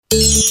Welcome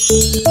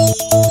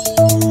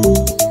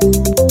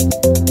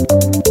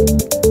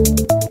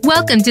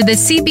to the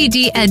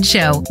CBD Ed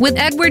Show with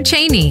Edward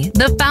Cheney,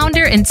 the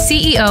founder and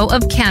CEO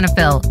of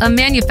Canafil, a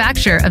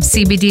manufacturer of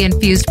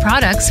CBD-infused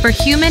products for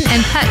human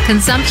and pet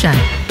consumption.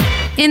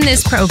 In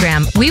this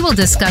program, we will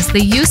discuss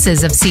the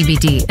uses of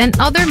CBD and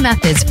other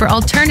methods for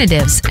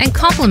alternatives and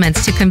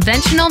complements to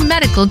conventional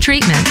medical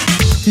treatment.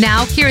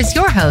 Now, here is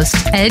your host,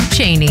 Ed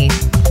Cheney.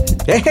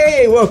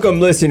 Hey,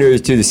 welcome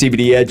listeners to the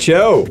CBD Ed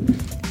Show.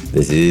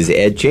 This is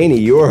Ed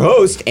Cheney, your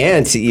host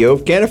and CEO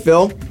of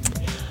Canafil.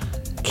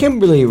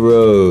 Kimberly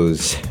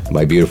Rose,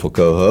 my beautiful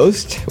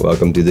co-host.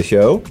 Welcome to the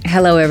show.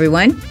 Hello,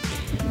 everyone.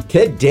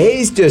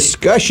 Today's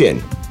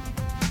discussion.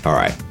 All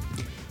right,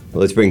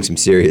 let's bring some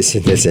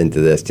seriousness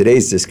into this.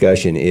 Today's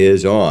discussion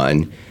is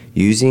on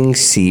using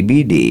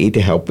CBD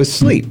to help with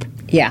sleep.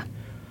 Yeah.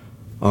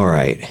 All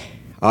right,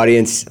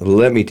 audience,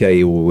 let me tell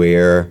you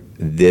where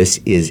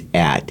this is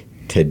at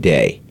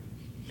today.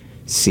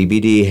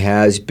 CBD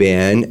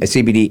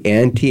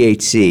and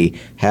THC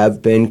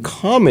have been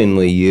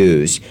commonly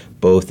used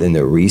both in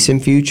the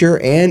recent future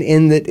and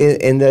in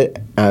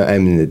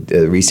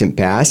the recent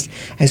past,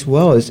 as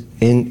well as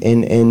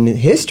in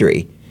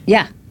history.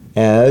 Yeah.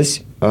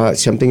 As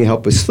something to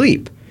help with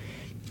sleep.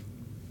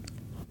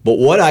 But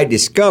what I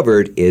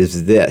discovered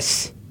is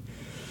this.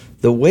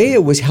 The way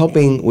it was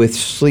helping with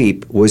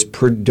sleep was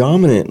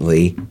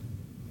predominantly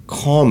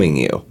calming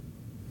you,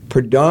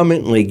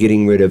 predominantly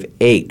getting rid of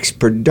aches,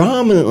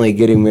 predominantly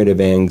getting rid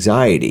of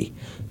anxiety.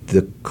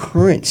 The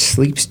current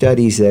sleep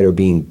studies that are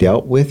being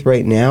dealt with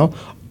right now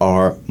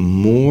are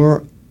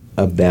more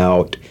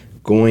about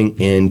going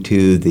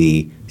into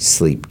the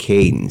sleep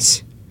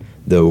cadence,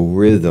 the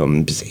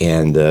rhythms,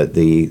 and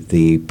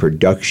the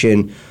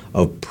production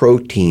of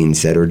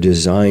proteins that are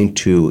designed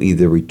to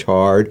either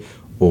retard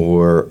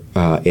or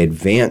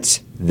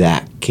advance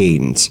that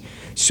cadence.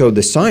 So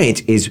the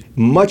science is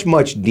much,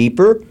 much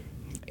deeper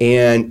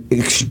and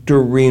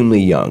extremely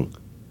young.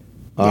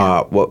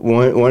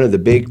 One of the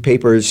big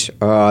papers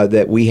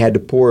that we had to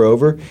pore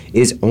over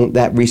is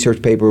that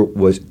research paper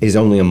is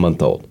only a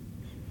month old.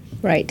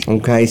 Right.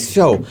 Okay,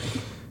 so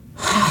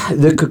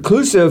the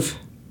conclusive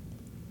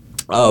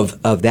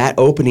of that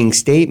opening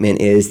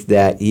statement is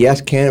that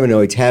yes,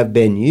 cannabinoids have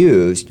been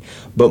used,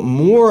 but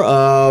more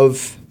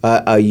of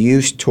a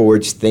use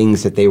towards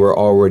things that they were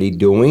already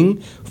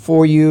doing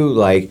for you,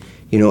 like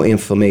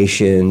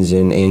inflammations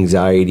and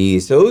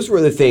anxieties. Those were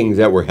the things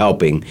that were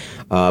helping.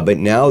 But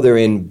now they're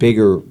in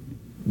bigger,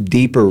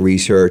 deeper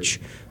research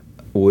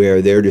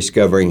where they're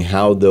discovering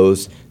how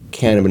those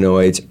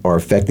cannabinoids are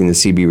affecting the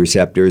CB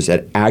receptors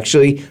that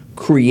actually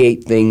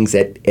create things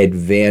that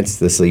advance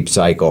the sleep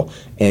cycle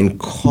and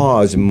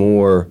cause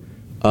more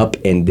up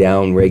and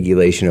down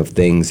regulation of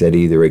things that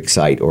either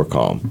excite or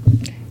calm.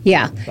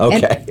 Yeah.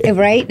 Okay.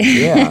 Right?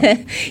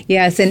 Yeah.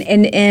 Yes.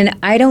 And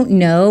I don't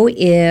know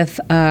if,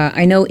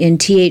 I know in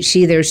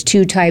THC there's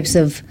two types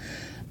of,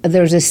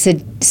 there's a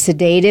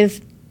sedative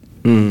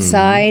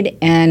side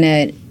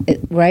and,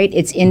 right?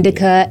 It's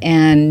indica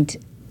and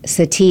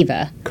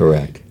sativa.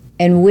 Correct.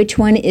 And which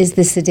one is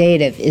the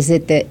sedative? Is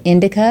it the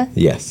indica?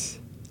 Yes.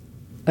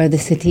 Or the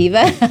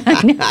sativa?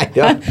 I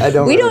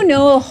don't. We don't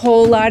know a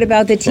whole lot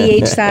about the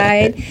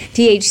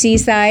THC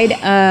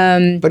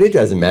side. But it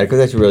doesn't matter because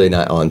that's really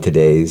not on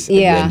today's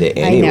agenda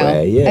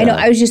anyway. I know.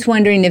 I was just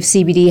wondering if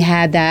CBD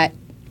had that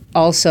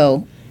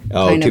also.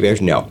 Oh,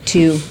 no.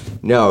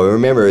 No,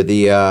 remember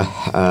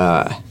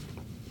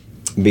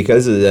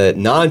because of the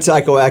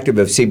non-psychoactive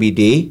of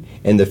CBD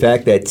and the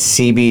fact that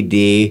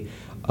CBD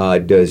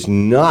does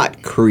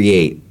not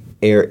create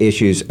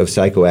issues of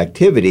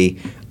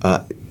psychoactivity,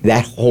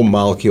 that whole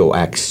molecule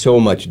acts so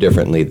much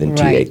differently than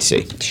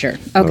THC. Sure.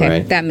 Okay,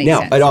 right? That makes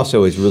sense. Now, it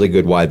also is really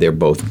good why they're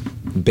both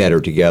better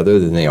together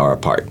than they are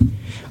apart.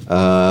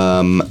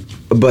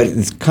 But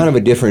it's kind of a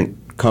different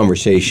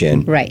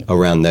conversation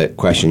around the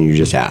question you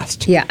just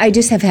asked. Yeah, I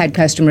just have had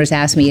customers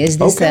ask me, is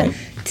this a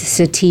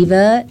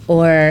sativa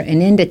or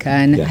an indica?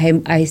 And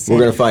I said,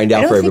 we're going to find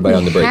out for everybody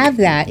on the break. I don't think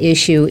we have that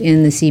issue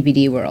in the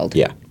CBD world.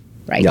 Yeah.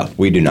 Right. No,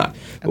 we do not.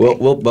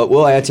 Okay. But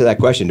we'll answer that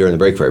question during the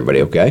break for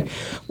everybody, okay?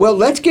 Well,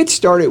 let's get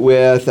started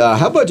with,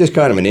 how about just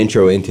kind of an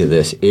intro into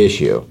this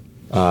issue?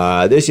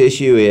 This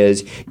issue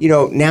is,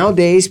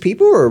 nowadays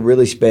people are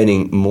really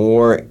spending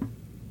more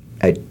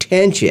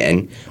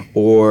attention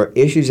or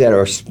issues that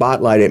are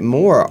spotlighted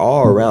more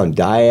all around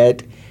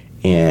diet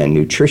and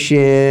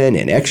nutrition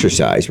and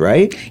exercise,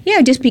 right?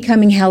 Yeah, just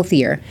becoming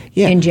healthier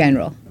in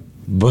general.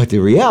 But the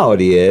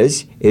reality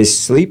is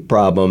sleep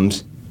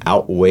problems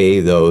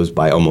outweigh those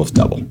by almost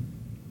double.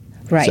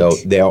 Right. So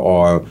there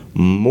are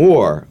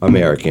more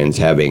Americans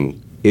having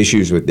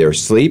issues with their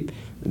sleep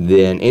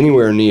than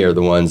anywhere near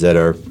the ones that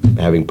are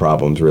having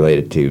problems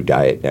related to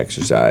diet and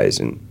exercise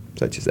and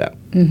such as that.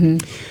 Mm-hmm.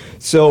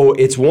 So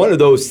it's one of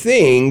those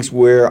things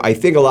where I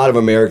think a lot of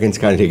Americans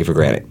kind of take it for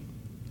granted.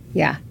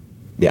 Yeah.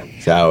 Yeah.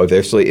 So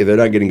if they're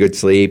not getting good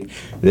sleep,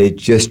 they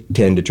just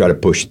tend to try to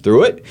push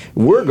through it.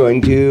 We're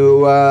going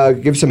to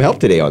give some help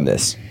today on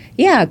this.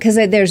 Yeah, because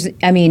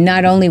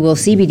not only will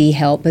CBD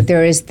help, but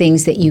there is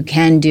things that you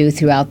can do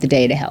throughout the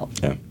day to help.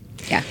 Yeah.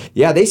 Yeah.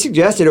 Yeah, they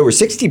suggested over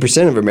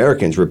 60% of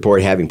Americans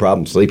report having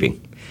problems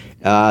sleeping.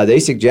 They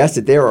suggest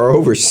that there are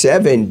over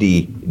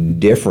 70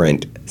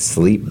 different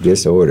sleep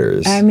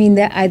disorders. I mean,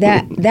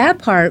 that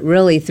part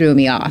really threw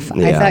me off.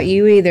 Yeah. I thought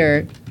you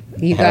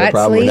got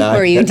sleep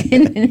or you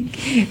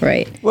didn't.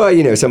 Right.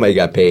 Well, somebody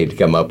got paid to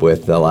come up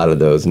with a lot of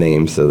those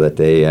names so that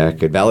they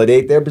could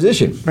validate their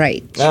position.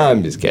 Right. Sure.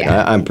 I'm just kidding.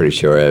 Yeah. I'm pretty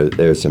sure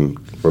there's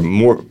some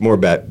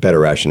better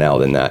rationale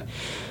than that.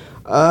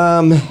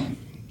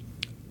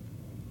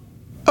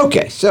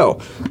 Okay,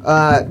 so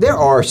there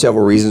are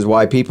several reasons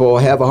why people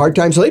have a hard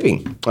time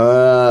sleeping.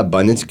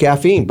 Abundance of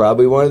caffeine,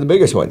 probably one of the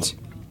biggest ones.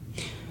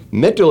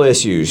 Mental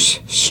issues,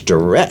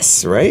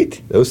 stress, right?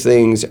 Those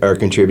things are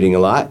contributing a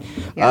lot.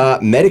 Yeah.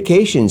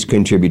 Medications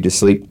contribute to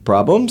sleep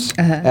problems,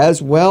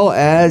 as well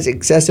as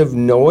excessive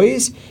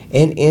noise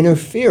and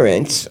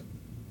interference,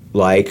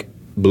 like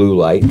blue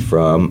light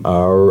from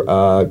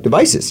our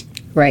devices.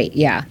 Right,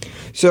 yeah.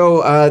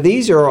 So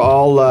these are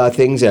all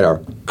things that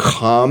are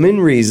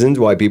common reasons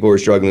why people are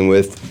struggling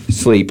with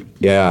sleep,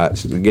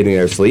 getting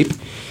their sleep.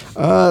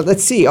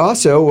 Let's see.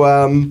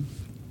 Also,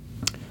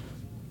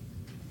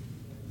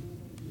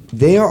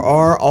 there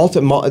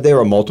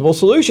are multiple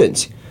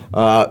solutions.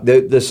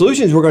 The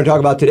solutions we're going to talk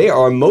about today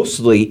are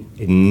mostly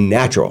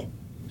natural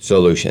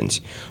solutions,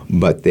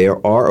 but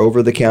there are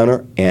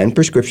over-the-counter and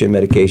prescription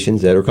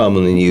medications that are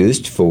commonly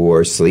used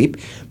for sleep.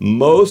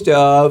 Almost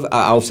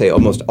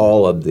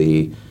all of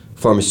the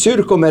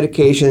pharmaceutical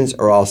medications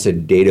are all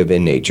sedative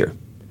in nature.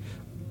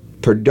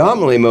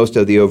 Predominantly, most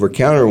of the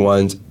over-counter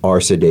ones are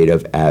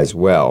sedative as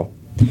well,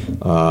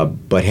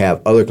 but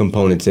have other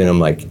components in them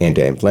like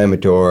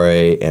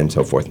anti-inflammatory and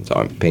so forth and so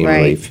on, pain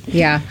relief.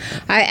 Yeah.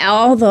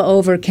 All the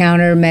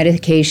over-counter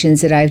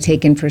medications that I've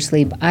taken for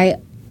sleep, I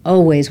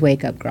always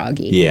wake up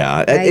groggy.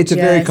 Yeah, it's a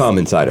very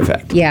common side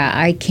effect. Yeah,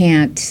 I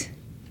can't.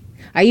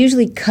 I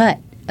usually cut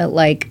an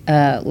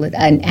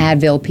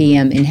Advil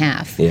PM in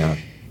half. Yeah.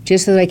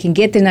 Just so that I can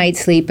get the night's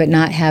sleep but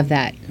not have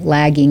that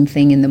lagging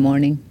thing in the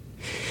morning.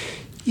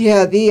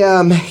 Yeah,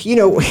 and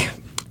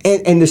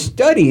the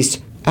studies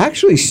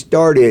actually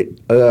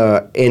started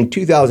in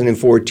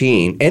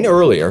 2014 and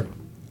earlier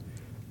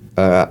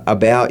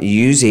about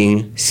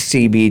using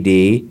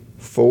CBD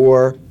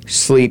for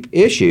sleep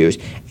issues,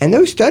 and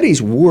those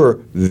studies were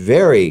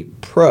very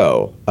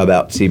pro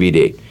about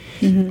CBD.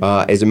 Mm-hmm.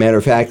 As a matter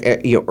of fact,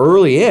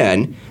 early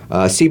in,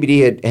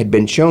 CBD had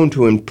been shown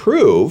to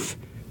improve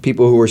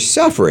people who were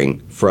suffering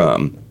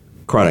from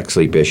chronic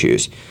sleep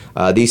issues.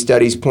 These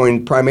studies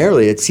point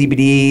primarily at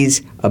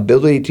CBD's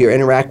ability to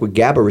interact with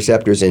GABA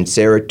receptors and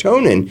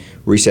serotonin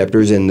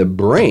receptors in the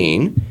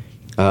brain,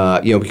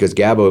 because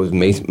GABA is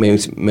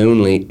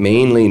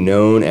mainly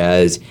known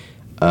as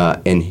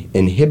an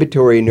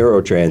inhibitory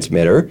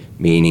neurotransmitter,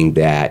 meaning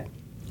that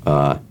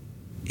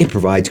it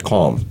provides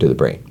calm to the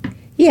brain.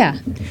 Yeah.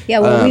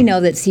 Well, we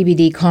know that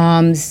CBD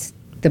calms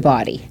the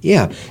body.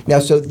 Yeah. Now,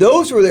 so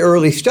those were the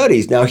early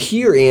studies. Now,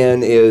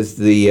 herein is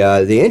the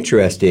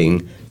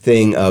interesting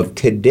thing of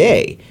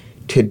today.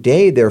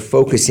 Today, they're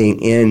focusing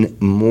in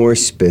more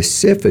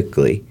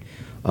specifically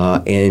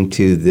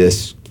into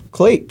this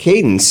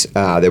cadence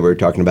that we were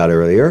talking about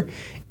earlier,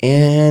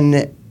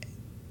 and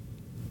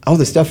all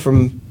the stuff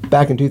from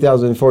back in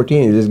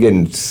 2014 is just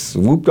getting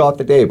swooped off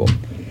the table.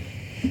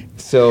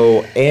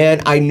 So,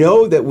 and I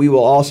know that we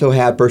will also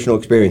have personal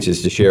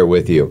experiences to share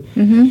with you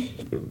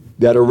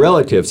that are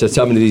relative to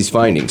some of these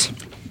findings.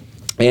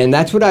 And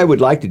that's what I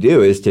would like to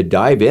do, is to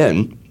dive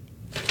in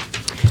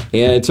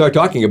and start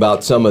talking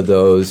about some of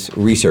those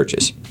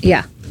researches.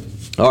 Yeah.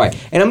 All right.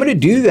 And I'm going to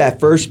do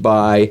that first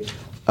by,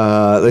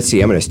 let's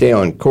see, I'm going to stay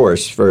on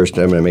course first.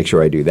 I'm going to make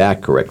sure I do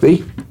that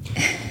correctly.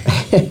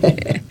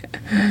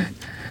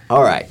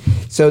 All right.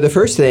 So the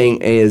first thing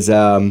is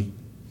I'm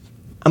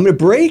going to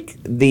break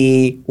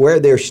where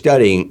they're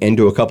studying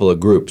into a couple of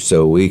groups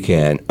so we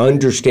can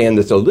understand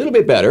this a little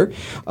bit better.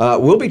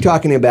 We'll be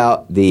talking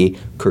about the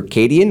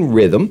circadian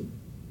rhythm.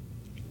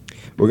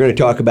 We're going to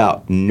talk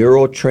about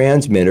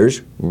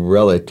neurotransmitters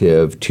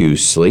relative to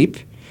sleep.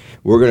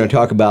 We're going to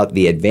talk about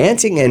the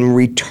advancing and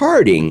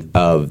retarding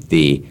of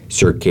the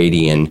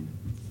circadian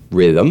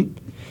rhythm,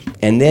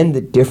 and then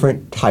the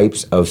different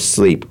types of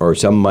sleep, or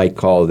some might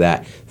call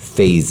that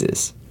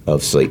phases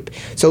of sleep.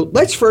 So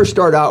let's first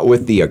start out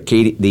with the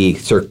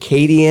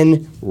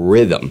circadian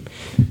rhythm,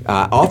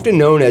 often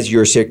known as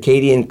your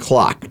circadian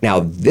clock.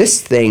 Now,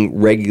 this thing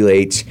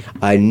regulates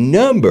a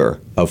number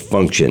of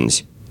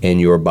functions in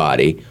your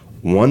body,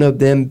 one of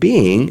them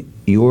being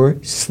your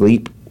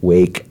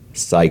sleep-wake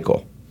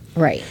cycle.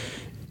 Right.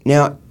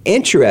 Now,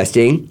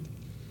 interesting,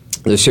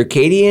 the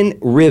circadian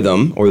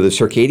rhythm, or the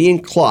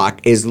circadian clock,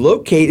 is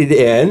located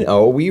in,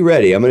 are we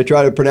ready? I'm going to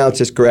try to pronounce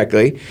this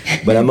correctly,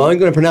 but I'm only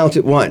going to pronounce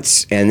it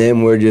once, and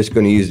then we're just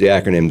going to use the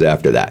acronyms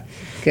after that.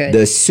 Good.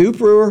 The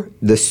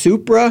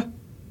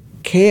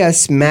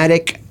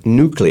suprachiasmatic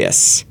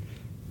nucleus.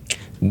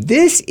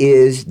 This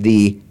is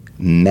the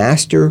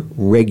master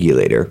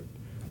regulator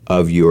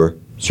of your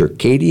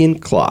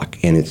circadian clock,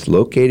 and it's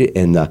located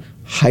in the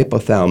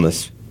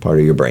hypothalamus part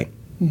of your brain.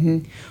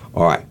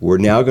 All right, we're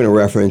now going to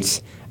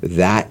reference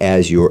that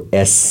as your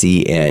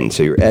SCN.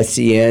 So your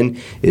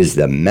SCN is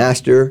the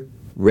master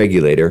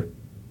regulator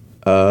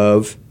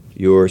of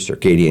your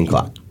circadian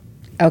clock.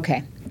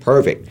 Okay.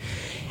 Perfect.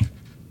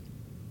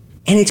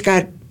 And it's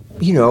got,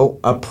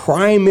 a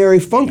primary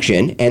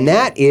function, and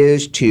that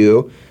is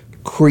to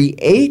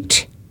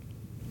create.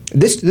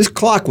 This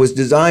clock was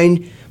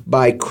designed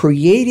by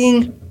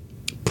creating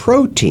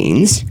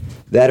proteins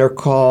that are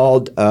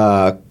called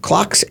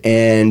clocks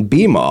and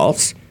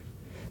BMALs.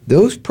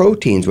 Those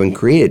proteins, when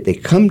created, they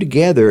come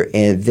together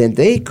and then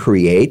they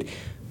create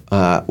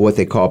what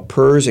they call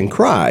purrs and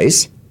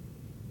cries.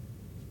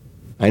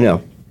 I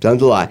know,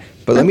 sounds a lot.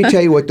 But let me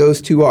tell you what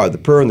those two are, the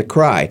purr and the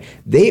cry.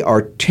 They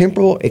are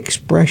temporal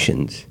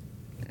expressions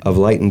of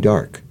light and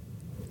dark.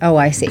 Oh,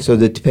 I see. So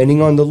that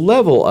depending on the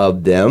level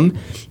of them,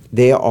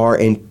 they are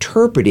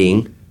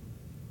interpreting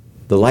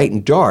the light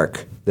and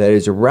dark that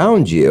is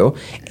around you,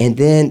 and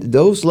then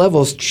those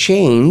levels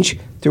change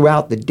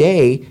throughout the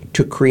day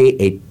to create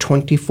a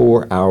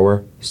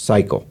 24-hour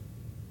cycle.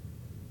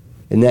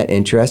 Isn't that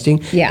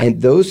interesting? Yeah.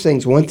 And those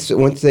things, once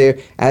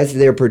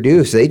they're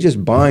produced, they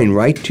just bind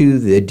right to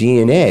the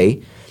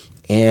DNA,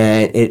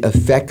 and it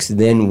affects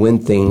then when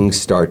things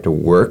start to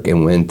work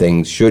and when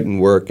things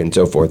shouldn't work, and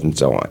so forth and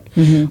so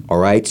on. All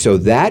right. So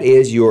that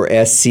is your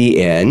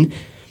SCN.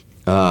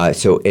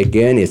 So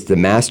again, it's the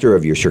master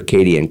of your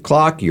circadian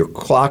clock. Your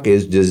clock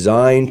is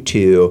designed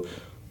to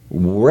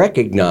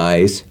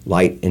recognize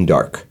light and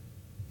dark.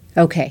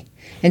 Okay.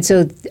 And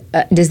so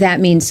does that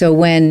mean, so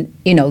when,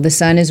 the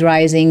sun is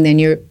rising, then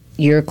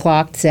your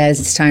clock says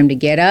it's time to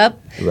get up.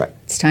 Right.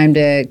 It's time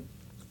to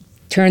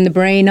turn the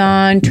brain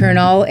on, turn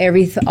all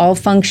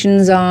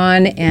functions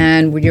on,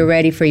 and you're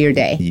ready for your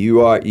day.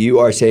 You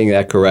are saying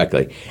that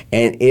correctly.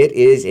 And it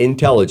is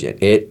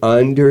intelligent. It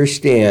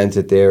understands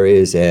that there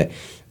is a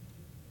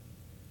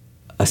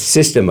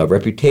system of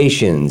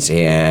reputations,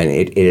 and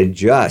it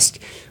adjusts.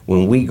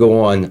 When we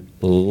go on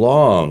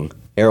long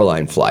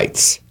airline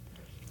flights,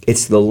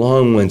 it's the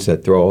long ones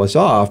that throw us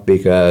off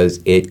because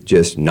it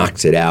just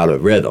knocks it out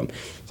of rhythm.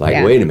 It's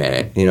like, wait a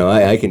minute,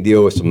 I can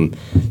deal with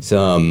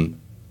some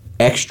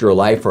extra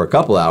light for a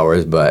couple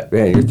hours, but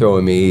man, you're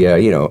throwing me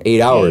 8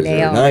 hours or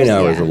 9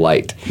 hours of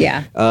light.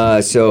 Yeah.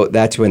 So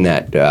that's when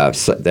that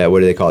what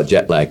do they call it,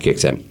 jet lag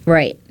kicks in.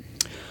 Right.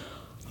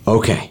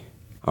 Okay.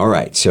 All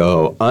right.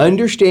 So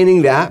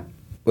understanding that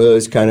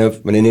was kind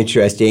of an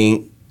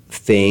interesting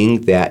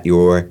thing, that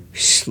your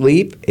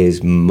sleep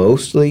is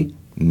mostly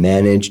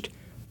managed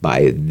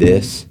by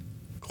this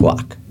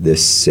clock,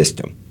 this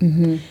system.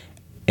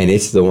 And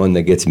it's the one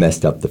that gets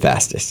messed up the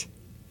fastest.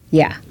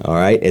 Yeah. All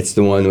right. It's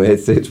the one,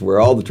 it's where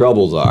all the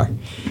troubles are.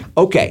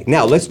 Okay.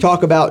 Now let's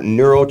talk about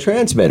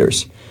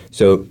neurotransmitters.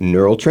 So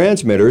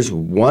neurotransmitters,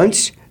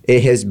 once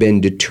it has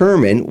been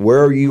determined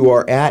where you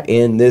are at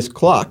in this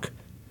clock,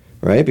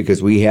 right?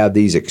 Because we have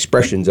these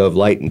expressions of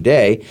light and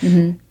day,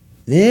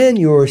 then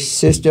your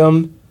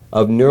system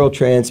of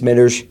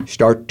neurotransmitters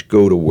start to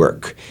go to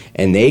work.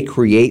 And they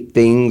create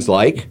things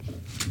like,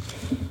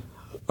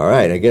 all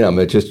right, again, I'm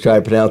going to just try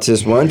to pronounce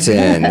this once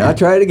and not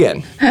try it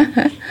again.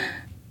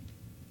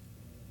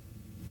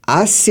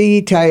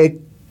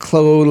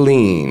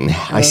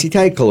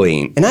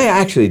 Acetylcholine. And I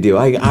actually do.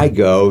 I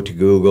go to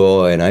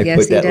Google and I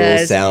put that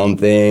little sound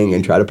thing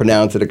and try to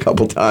pronounce it a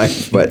couple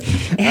times, but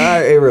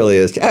it really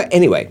is.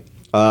 Anyway,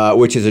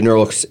 which is a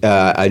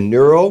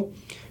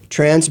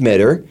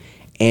neurotransmitter,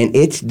 and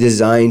it's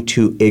designed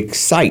to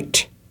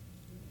excite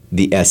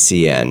the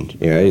SCN.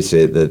 It's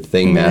the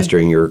thing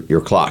mastering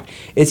your clock.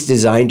 It's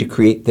designed to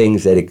create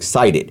things that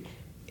excite it.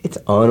 It's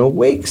on a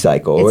wake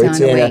cycle,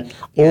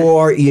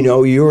 or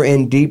you're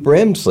in deep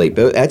REM sleep.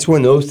 That's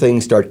when those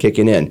things start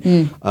kicking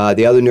in.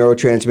 The other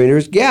neurotransmitter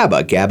is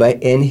GABA.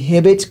 GABA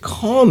inhibits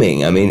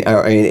calming. It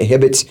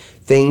inhibits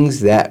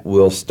things that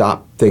will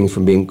stop things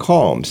from being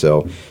calm.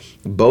 So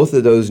both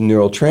of those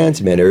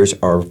neurotransmitters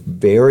are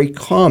very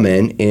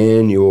common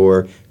in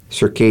your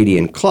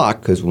circadian clock,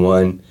 because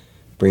one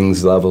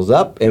brings levels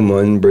up and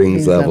one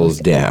brings levels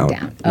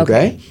down.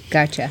 Okay?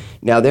 Gotcha.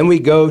 Now then we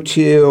go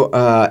to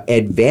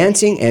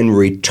advancing and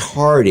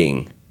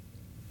retarding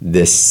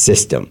this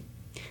system.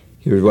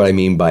 Here's what I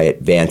mean by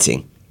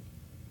advancing.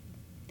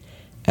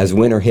 As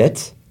winter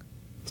hits,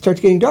 it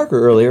starts getting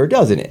darker earlier,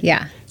 doesn't it?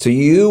 Yeah. So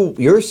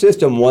your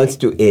system wants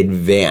to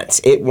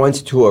advance. It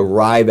wants to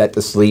arrive at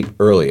the sleep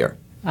earlier.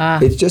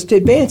 It's just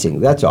advancing,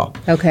 that's all.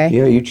 Okay.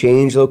 You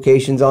change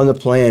locations on the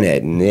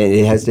planet, and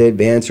it has to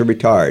advance or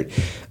retard.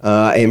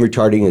 And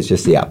retarding is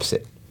just the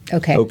opposite.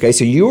 Okay. Okay,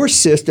 so your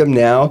system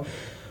now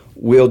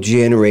will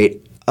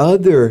generate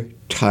other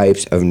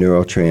types of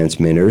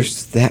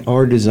neurotransmitters that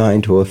are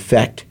designed to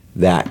affect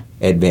that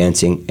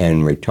advancing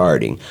and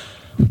retarding,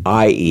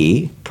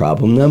 i.e.,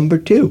 problem number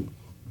 2.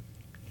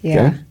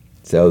 Yeah. Okay?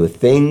 So the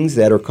things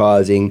that are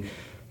causing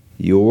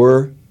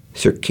your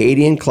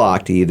circadian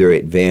clock to either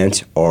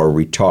advance or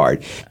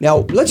retard. Now,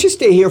 let's just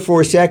stay here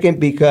for a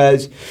second,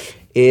 because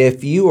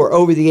if you are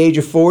over the age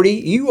of 40,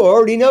 you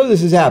already know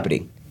this is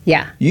happening.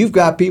 Yeah. You've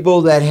got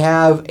people that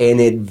have an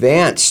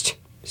advanced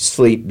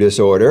sleep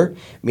disorder,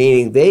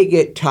 meaning they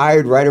get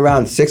tired right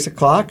around 6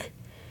 o'clock,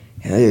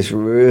 and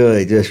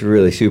they're just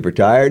really super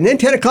tired. And then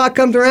 10 o'clock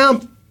comes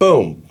around,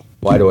 boom,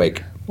 wide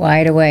awake.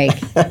 Wide awake.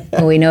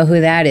 We know who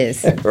that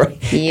is.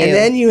 Right. You. And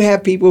then you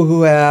have people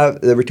who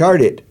have the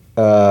retarded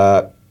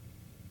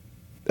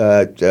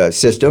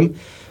system,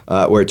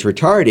 where it's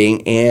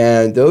retarding,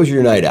 and those are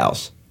your night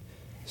owls.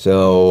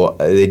 So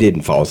they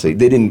didn't fall asleep.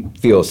 They didn't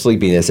feel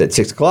sleepiness at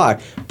 6 o'clock,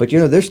 but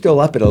they're still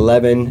up at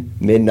 11,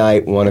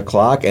 midnight, 1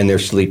 o'clock, and they're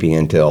sleeping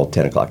until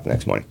 10 o'clock the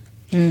next morning.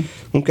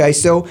 Okay,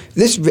 so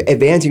this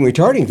advancing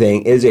retarding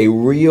thing is a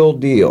real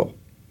deal.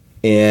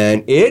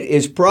 And it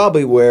is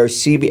probably where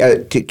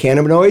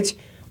cannabinoids,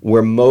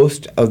 where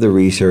most of the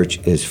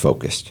research is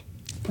focused.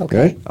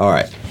 Okay. All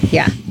right.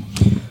 Yeah.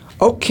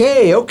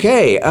 Okay.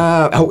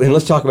 And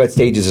let's talk about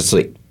stages of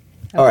sleep.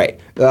 All right.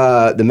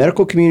 The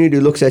medical community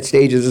looks at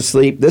stages of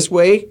sleep this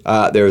way.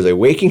 There's a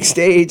waking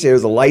stage,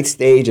 there's a light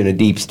stage, and a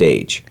deep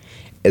stage.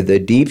 The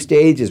deep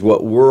stage is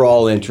what we're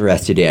all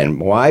interested in.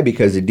 Why?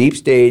 Because the deep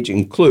stage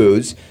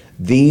includes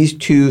these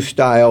two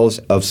styles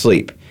of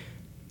sleep: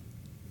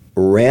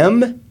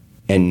 REM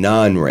and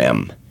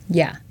non-REM.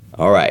 Yeah.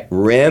 All right.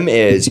 REM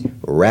is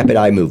rapid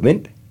eye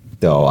movement.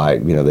 So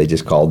they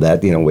just called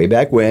that, way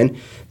back when.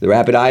 The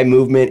rapid eye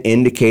movement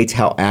indicates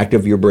how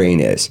active your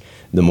brain is.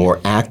 The more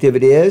active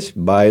it is,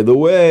 by the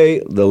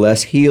way, the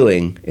less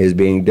healing is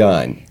being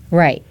done.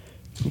 Right.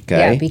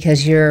 Okay. Yeah,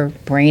 because your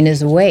brain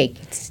is awake.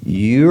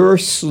 Your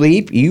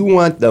sleep, you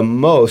want the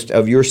most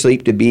of your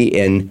sleep to be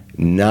in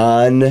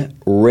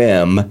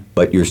non-REM,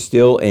 but you're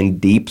still in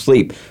deep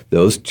sleep.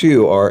 Those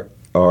two are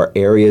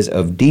areas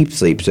of deep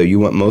sleep. So you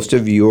want most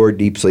of your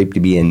deep sleep to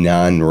be in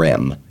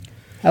non-REM.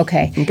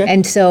 Okay.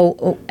 And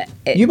so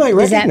you might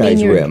does that mean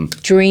recognize you're REM.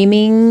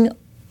 dreaming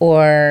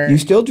or You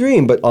still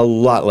dream, but a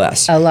lot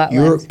less.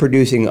 You're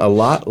producing a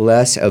lot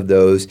less of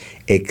those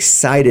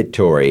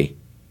excitatory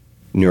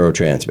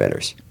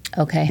neurotransmitters.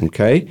 Okay.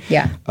 Okay?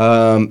 Yeah.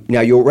 Now,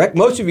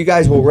 most of you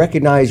guys will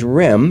recognize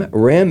REM.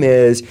 REM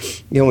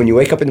is, when you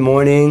wake up in the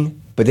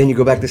morning, but then you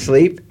go back to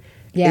sleep.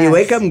 Yes. And you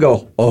wake up and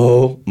go,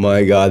 oh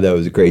my God, that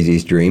was the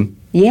craziest dream.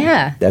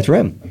 Yeah. That's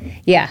REM.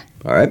 Yeah.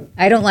 All right.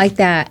 I don't like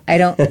that. I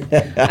don't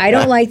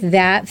like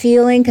that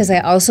feeling because I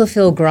also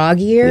feel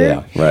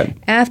groggier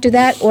after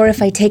that. Or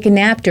if I take a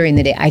nap during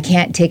the day. I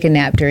can't take a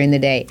nap during the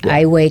day. Yeah.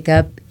 I wake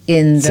up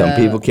in the... Some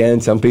people can,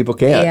 some people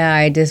can't. Yeah,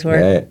 I just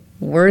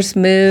worse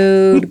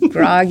mood,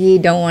 groggy,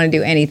 don't want to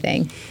do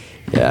anything.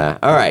 Yeah.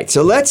 All right.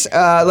 So let's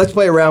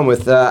play around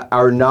with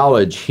our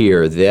knowledge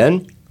here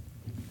then.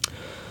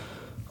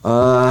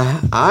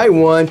 I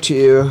want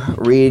to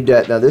read,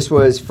 now this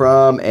was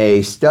from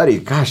a study,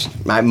 gosh,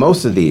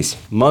 most of these,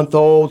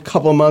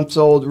 couple of months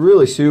old,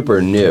 really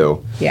super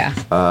new. Yeah.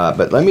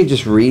 But let me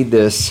just read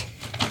this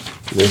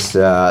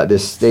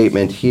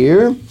statement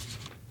here.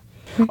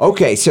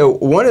 Okay, so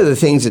one of the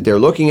things that they're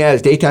looking at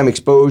is daytime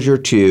exposure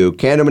to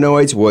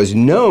cannabinoids was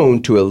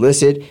known to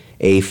elicit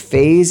a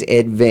phase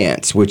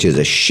advance, which is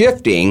a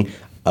shifting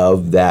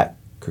of that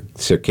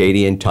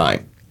circadian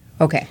time.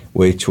 Okay.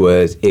 Which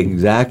was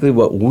exactly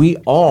what we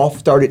all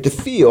started to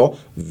feel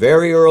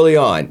very early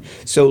on.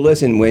 So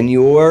listen, when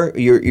you're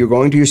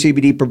going to your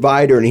CBD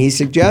provider and he's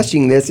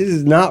suggesting this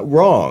is not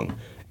wrong.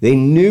 They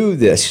knew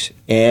this,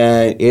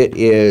 and it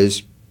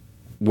is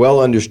well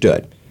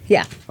understood.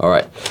 Yeah. All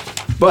right.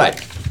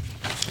 But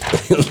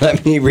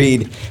let me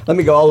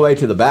go all the way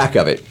to the back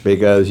of it,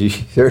 because you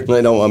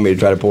certainly don't want me to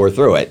try to pour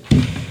through it.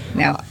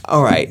 No.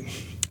 All right.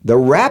 The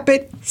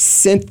rapid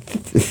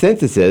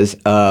synthesis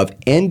of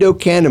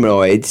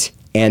endocannabinoids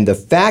and the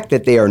fact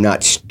that they are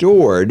not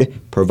stored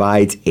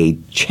provides a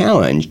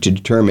challenge to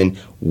determine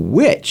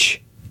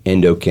which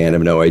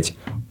endocannabinoids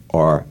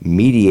are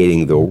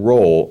mediating the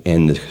role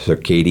in the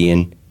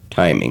circadian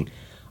timing.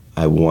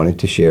 I wanted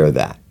to share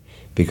that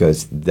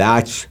because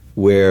that's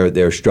where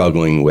they're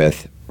struggling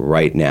with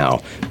right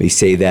now. Let me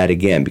say that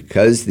again.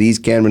 Because these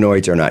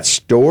cannabinoids are not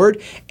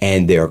stored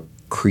and they're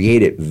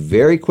created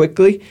very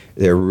quickly,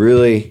 they're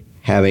really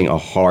having a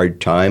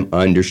hard time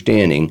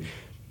understanding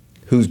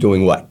who's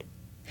doing what.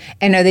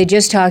 And are they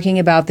just talking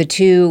about the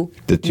two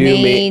major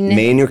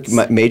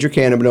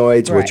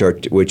cannabinoids,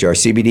 right, which are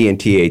CBD and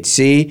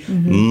THC?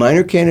 Mm-hmm.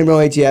 Minor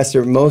cannabinoids, yes,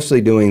 they're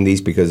mostly doing these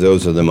because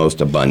those are the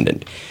most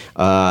abundant.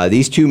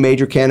 These two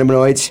major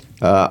cannabinoids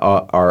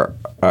are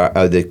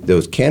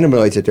those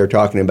cannabinoids that they're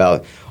talking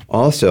about.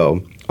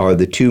 Also, are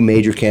the two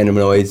major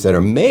cannabinoids that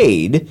are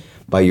made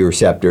by your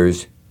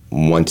receptors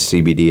once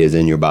CBD is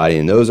in your body,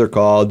 and those are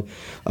called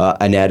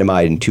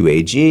anandamide and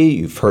 2-AG.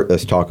 You've heard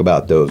us talk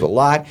about those a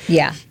lot.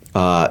 Yeah.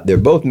 They're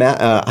both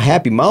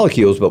happy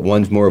molecules, but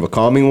one's more of a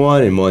calming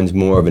one and one's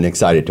more of an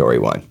excitatory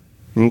one.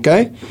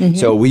 Okay? Mm-hmm.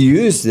 So we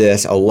use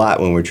this a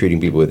lot when we're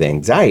treating people with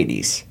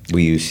anxieties.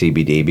 We use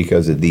CBD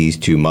because of these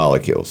two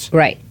molecules.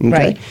 Right,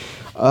 okay?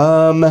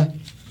 Right.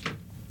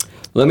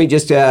 Let me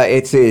just,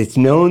 it's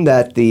known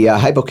that the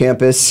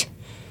hippocampus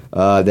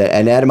That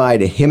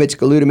anandamide inhibits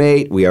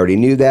glutamate. We already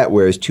knew that,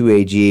 whereas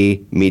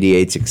 2-AG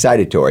mediates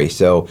excitatory.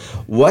 So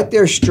what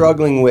they're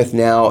struggling with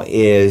now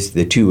is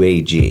the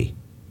 2-AG.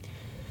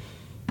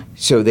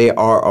 So they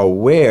are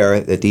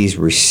aware that these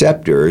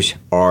receptors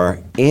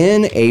are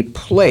in a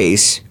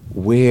place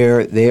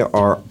where there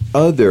are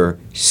other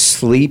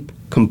sleep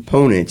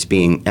components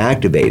being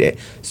activated.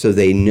 So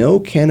they know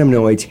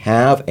cannabinoids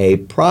have a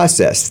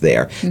process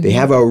there. Mm-hmm. They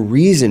have a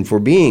reason for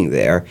being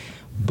there,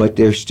 but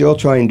they're still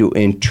trying to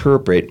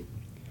interpret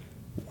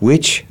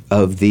which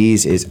of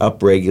these is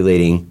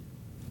upregulating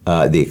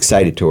the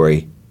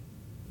excitatory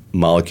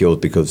molecules,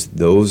 because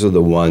those are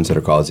the ones that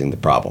are causing the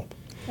problem.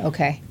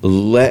 Okay.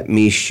 Let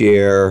me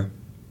share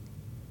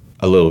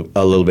a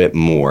little bit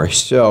more.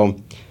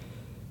 So,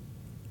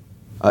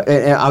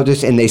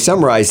 and they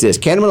summarize this: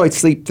 cannabinoid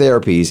sleep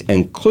therapies,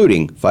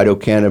 including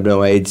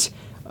phytocannabinoids,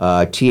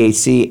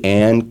 THC,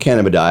 and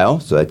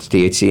cannabidiol. So that's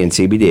THC and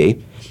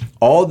CBD.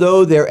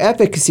 Although their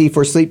efficacy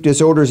for sleep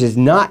disorders is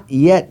not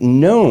yet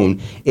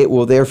known, it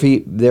will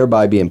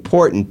thereby be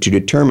important to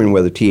determine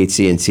whether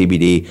THC and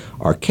CBD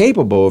are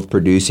capable of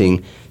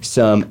producing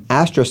some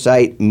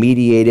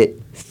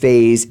astrocyte-mediated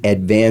phase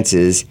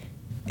advances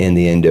in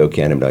the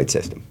endocannabinoid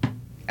system.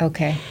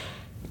 Okay.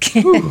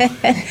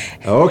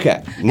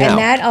 Okay. Now, and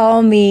that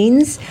all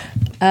means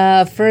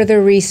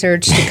further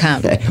research to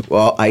come.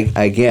 Well,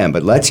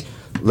 but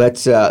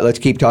let's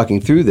keep talking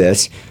through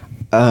this.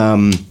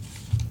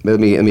 Let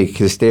me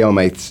stay on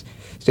my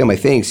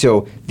thing.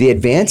 So the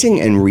advancing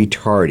and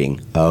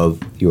retarding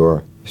of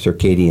your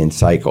circadian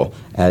cycle,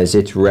 as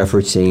it's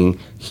referencing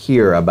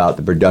here about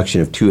the production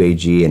of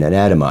 2-AG and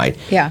anandamide.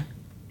 Yeah.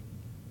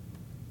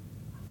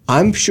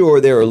 I'm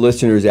sure there are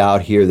listeners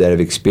out here that have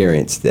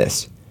experienced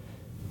this.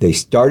 They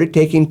started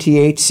taking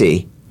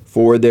THC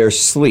for their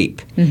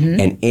sleep, mm-hmm.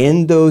 and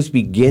in those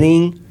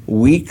beginning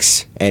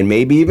weeks and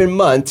maybe even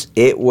months,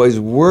 it was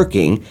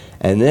working,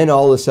 and then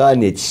all of a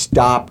sudden it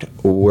stopped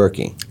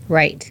working.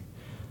 Right.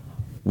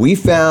 We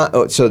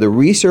found, so the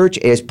research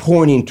is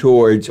pointing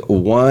towards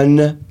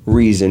one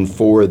reason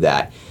for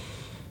that.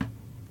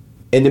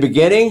 In the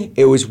beginning,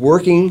 it was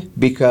working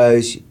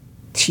because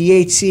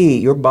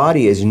THC, your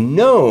body is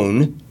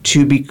known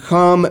to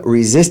become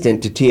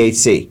resistant to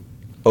THC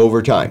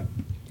over time.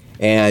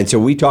 And so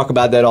we talk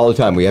about that all the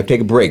time. We have to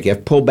take a break. You have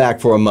to pull back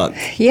for a month.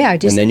 Yeah,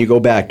 and then you go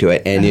back to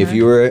it. And if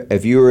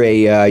you're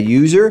a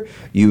user,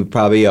 you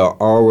probably are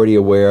already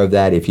aware of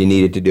that. If you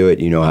needed to do it,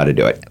 you know how to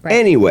do it. Right.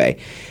 Anyway,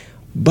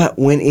 but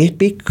when it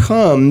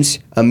becomes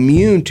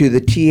immune to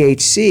the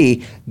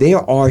THC,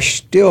 there are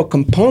still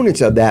components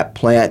of that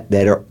plant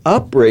that are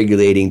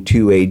upregulating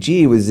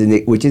 2-AG,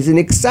 which is an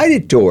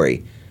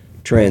excitatory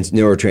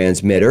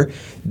neurotransmitter.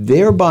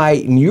 Thereby,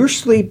 your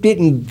sleep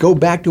didn't go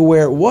back to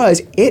where it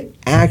was. It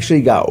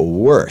actually got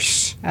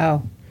worse.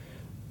 Oh.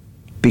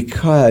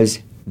 Because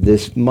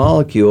this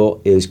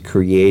molecule is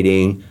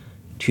creating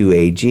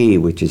 2-AG,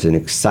 which is an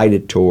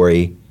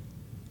excitatory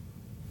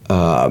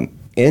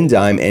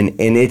enzyme, and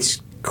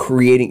it's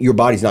creating, your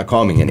body's not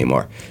calming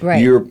anymore.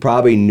 Right. You're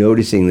probably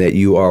noticing that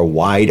you are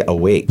wide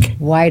awake.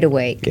 Wide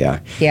awake.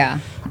 Yeah. Yeah.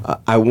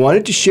 I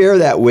wanted to share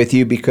that with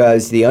you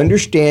because the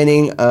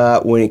understanding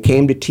when it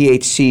came to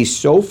THC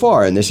so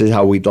far, and this is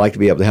how we'd like to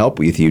be able to help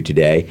with you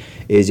today,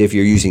 is if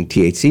you're using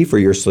THC for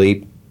your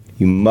sleep,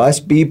 you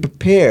must be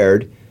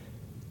prepared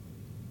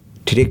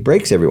to take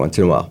breaks every once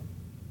in a while.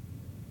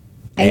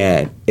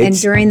 And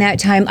during that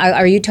time,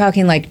 are you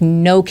talking like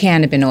no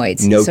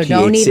cannabinoids? No so THC.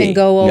 Don't even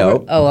go over.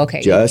 Nope. Oh,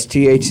 okay. Just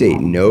THC.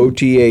 No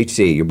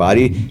THC. Your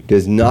body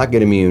does not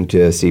get immune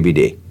to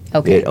CBD.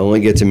 Okay. It only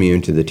gets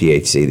immune to the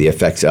THC, the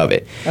effects of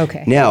it.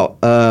 Okay. Now,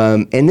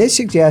 and this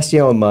suggests,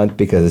 a month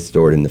because it's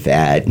stored in the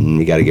fat and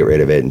you got to get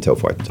rid of it and so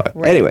forth and so on.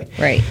 Right. Anyway.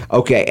 Right.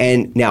 Okay,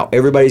 and now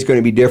everybody's going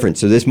to be different.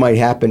 So this might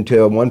happen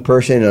to one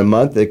person in a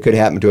month. It could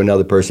happen to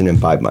another person in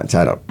 5 months.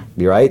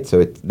 You're right?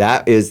 So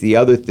that is the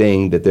other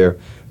thing that they're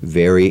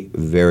very,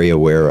 very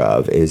aware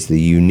of, is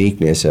the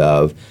uniqueness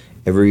of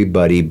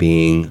everybody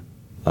being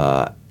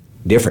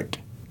different.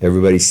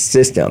 Everybody's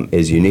system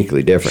is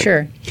uniquely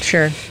different.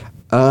 Sure.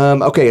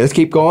 Okay, let's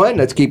keep going.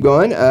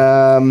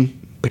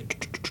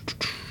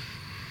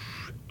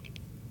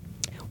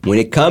 When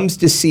it comes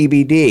to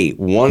CBD,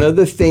 one of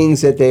the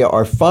things that they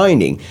are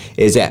finding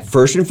is that,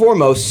 first and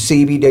foremost,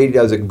 CBD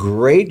does a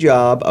great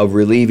job of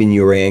relieving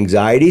your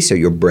anxiety, so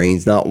your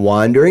brain's not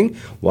wandering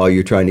while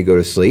you're trying to go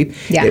to sleep.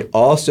 Yeah. It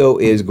also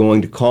is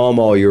going to calm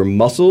all your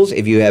muscles.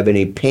 If you have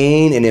any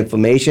pain and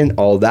inflammation,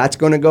 all that's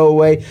going to go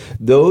away.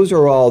 Those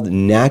are all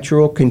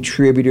natural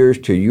contributors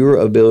to your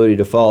ability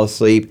to fall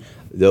asleep.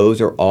 Those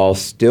are all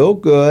still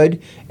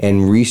good,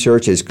 and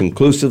research is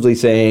conclusively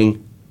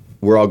saying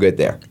we're all good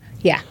there.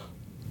 Yeah.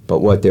 But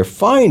what they're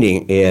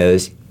finding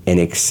is an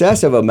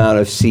excessive amount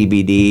of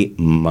CBD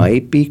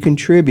might be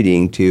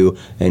contributing to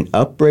an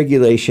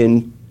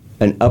upregulating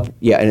of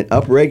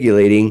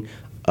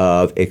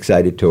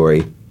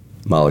excitatory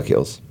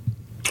molecules.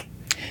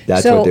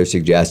 That's what they're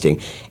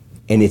suggesting.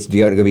 and it's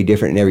going to be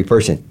different in every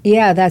person.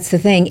 Yeah, that's the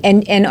thing.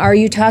 And are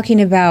you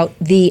talking about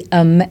the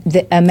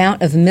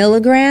amount of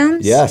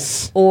milligrams?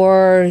 Yes.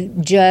 Or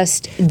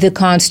just the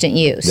constant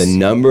use? The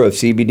number of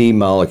CBD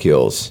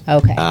molecules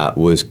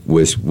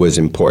was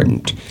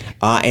important.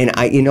 And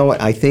you know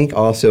what? I think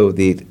also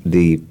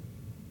the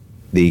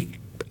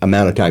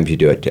amount of times you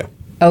do it too.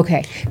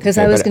 Okay, because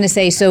I was going to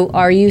say, so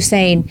are you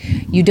saying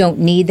you don't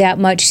need that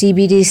much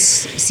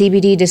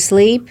CBD to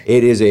sleep?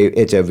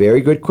 It's a very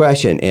good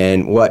question,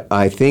 and what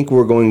I think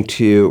we're going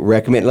to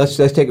recommend. Let's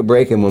take a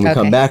break, and when we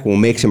come back, we'll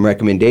make some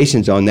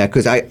recommendations on that,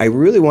 because I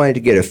really wanted to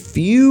get a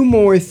few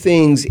more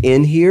things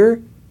in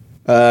here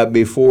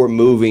before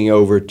moving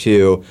over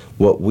to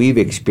what we've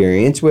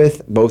experienced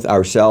with both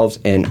ourselves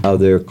and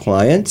other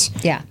clients.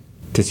 Yeah.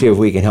 To see if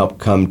we can help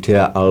come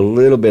to a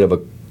little bit of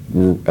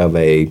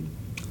a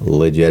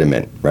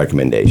legitimate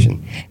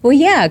recommendation. Well,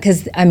 yeah,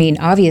 because I mean,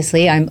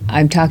 obviously,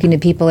 I'm talking to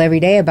people every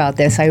day about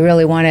this. I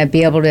really want to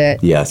be able to,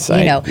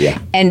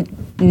 and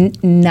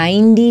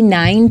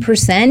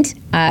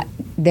 99%,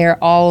 they're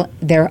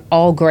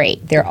all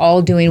great. They're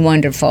all doing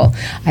wonderful.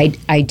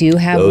 I do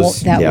have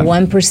that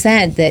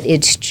 1% that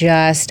it's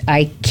just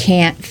I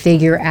can't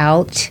figure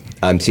out.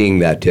 I'm seeing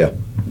that too.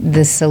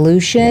 The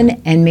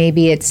solution, and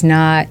maybe it's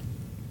not.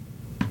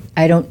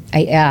 I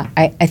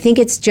think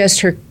it's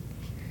just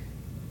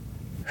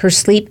her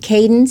sleep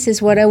cadence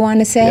is what I want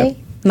to say. Yep.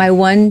 My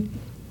one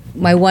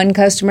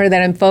customer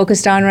that I'm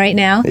focused on right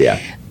now. Yeah.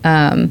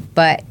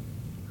 But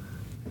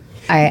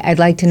I'd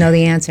like to know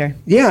the answer.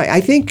 Yeah,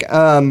 I think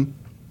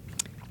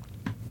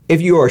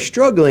if you are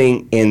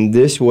struggling in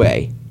this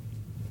way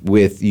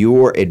with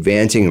your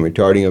advancing and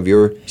retarding of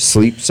your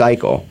sleep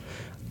cycle,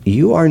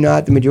 you are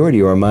not the majority,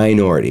 you are a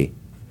minority.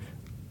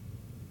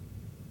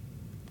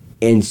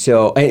 And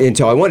so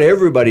I want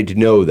everybody to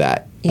know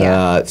that.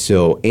 Yeah.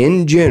 So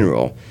in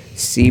general,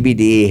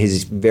 CBD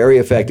is very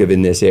effective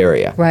in this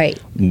area. Right.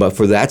 But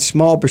for that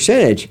small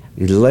percentage,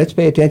 let's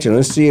pay attention.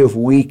 Let's see if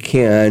we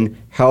can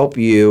help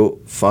you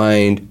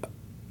find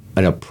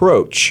an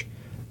approach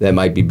that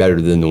might be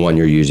better than the one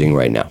you're using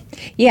right now.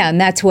 Yeah,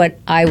 and that's what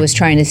I was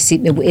trying to see.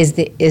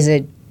 Is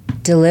a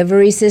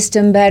delivery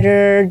system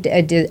better?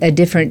 A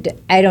different?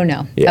 I don't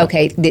know. Yeah.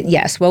 Okay.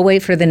 Yes, we'll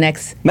wait for the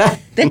next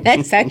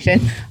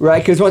section.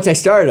 Right, because once I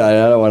start on it,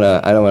 I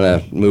don't want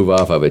to move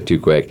off of it too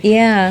quick.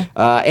 Yeah.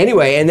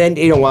 Anyway, and then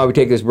while we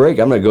take this break,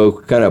 I'm going to go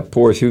kind of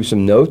pour through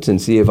some notes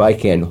and see if I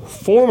can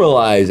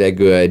formalize a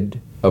good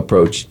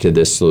approach to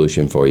this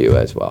solution for you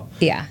as well.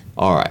 Yeah.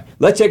 All right.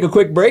 Let's take a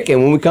quick break,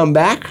 and when we come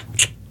back,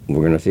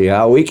 we're going to see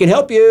how we can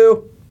help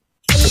you.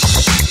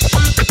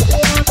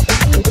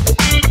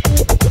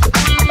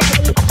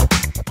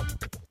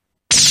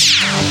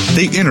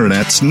 The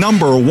Internet's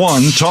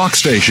 #1 talk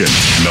station.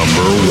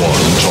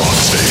 #1 talk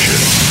station.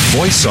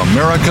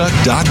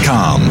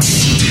 VoiceAmerica.com.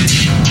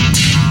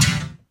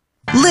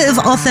 Live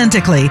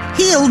authentically,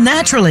 heal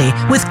naturally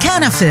with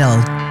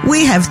Canafil.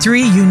 We have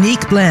 3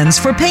 unique blends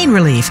for pain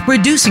relief,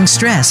 reducing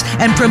stress,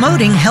 and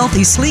promoting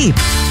healthy sleep.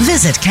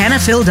 Visit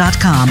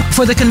Canafil.com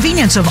for the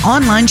convenience of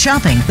online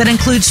shopping that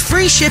includes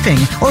free shipping,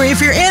 or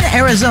if you're in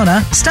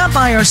Arizona, stop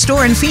by our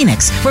store in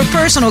Phoenix for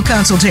personal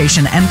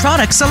consultation and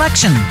product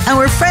selection.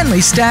 Our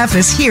friendly staff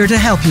is here to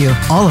help you.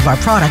 All of our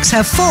products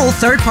have full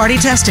third-party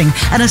testing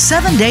and a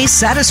 7-day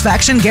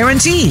satisfaction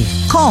guarantee.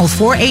 Call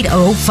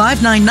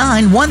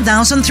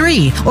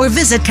 480-599-1003 or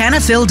visit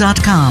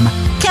Canafil.com.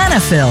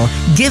 Canafil,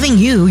 giving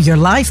you your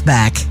life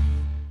back.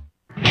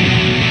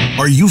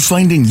 Are you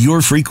finding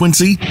your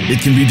frequency?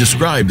 It can be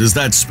described as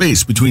that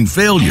space between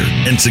failure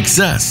and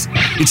success.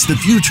 It's the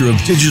future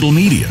of digital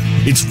media.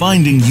 It's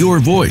finding your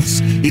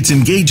voice. It's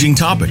engaging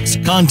topics,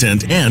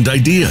 content, and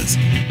ideas.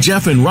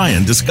 Jeff and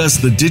Ryan discuss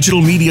the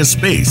digital media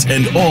space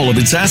and all of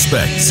its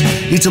aspects.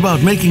 It's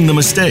about making the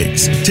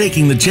mistakes,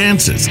 taking the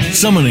chances,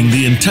 summoning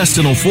the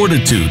intestinal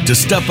fortitude to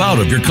step out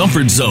of your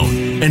comfort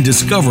zone, and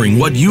discovering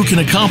what you can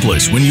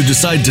accomplish when you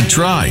decide to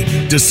try,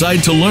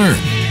 decide to learn,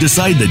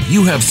 decide that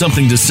you have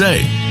something to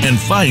say, and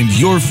find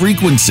your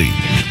frequency.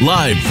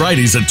 Live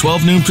Fridays at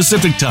 12 noon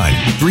Pacific Time,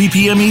 3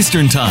 p.m.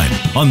 Eastern Time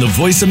on the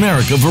Voice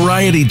America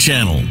Variety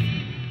Channel.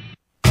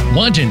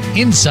 Want an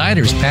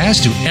insider's pass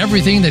to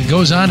everything that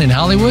goes on in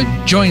Hollywood?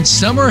 Join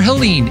Summer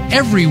Helene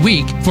every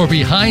week for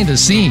Behind the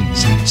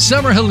Scenes.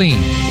 Summer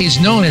Helene is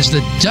known as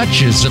the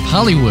Duchess of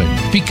Hollywood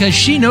because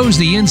she knows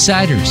the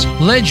insiders,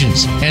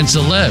 legends, and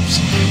celebs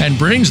and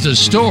brings the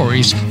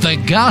stories, the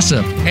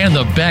gossip, and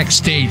the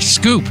backstage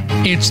scoop.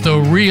 It's the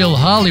real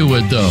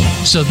Hollywood, though,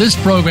 so this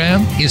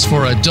program is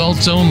for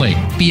adults only.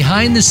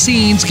 Behind the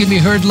Scenes can be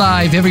heard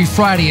live every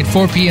Friday at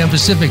 4 p.m.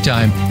 Pacific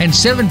Time and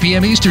 7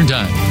 p.m. Eastern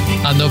Time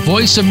on the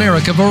Voice America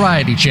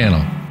Variety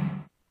Channel.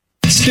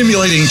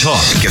 Stimulating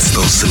talk gets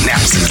those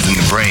synapses in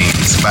the brain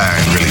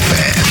firing really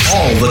fast.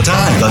 All the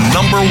time. The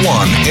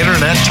 #1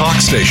 Internet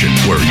talk station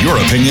where your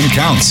opinion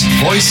counts.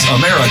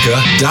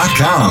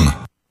 VoiceAmerica.com.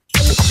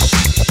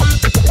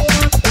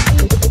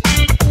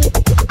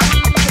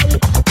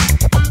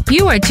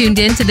 You are tuned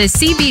in to the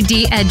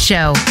CBD Ed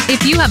Show.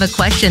 If you have a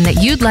question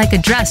that you'd like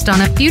addressed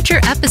on a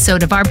future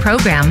episode of our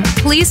program,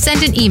 please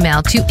send an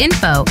email to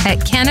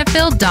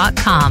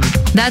info@canafil.com.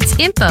 That's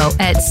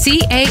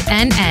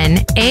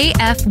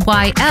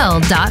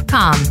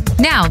info@CANNAFYL.com.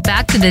 Now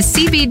back to the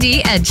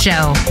CBD Ed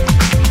Show.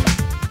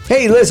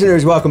 Hey,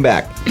 listeners, welcome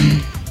back.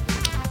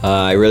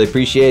 I really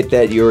appreciate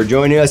that you're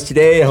joining us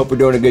today. I hope we're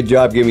doing a good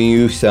job giving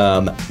you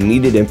some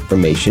needed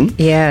information.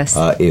 Yes.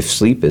 If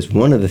sleep is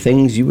one of the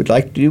things you would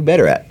like to do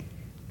better at.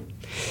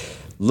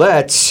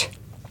 Let's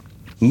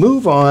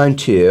move on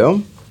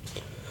to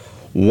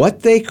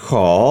what they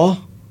call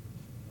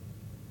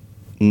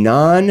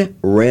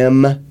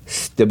non-REM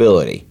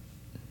stability.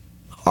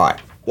 All right.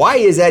 Why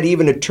is that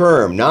even a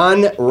term?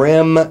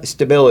 Non-REM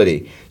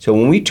stability. So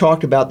when we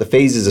talked about the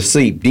phases of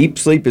sleep, deep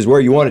sleep is where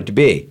you want it to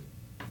be.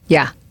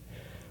 Yeah.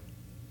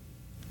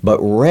 But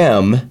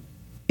REM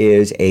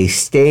is a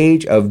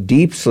stage of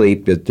deep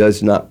sleep that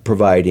does not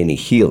provide any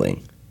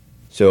healing.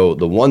 So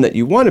the one that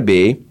you want to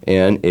be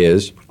in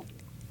is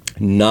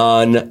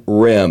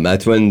non-REM.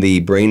 That's when the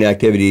brain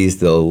activity is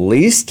the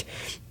least,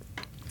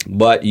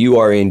 but you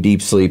are in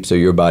deep sleep, so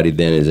your body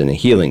then is in a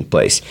healing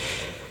place.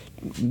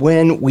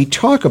 When we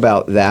talk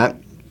about that,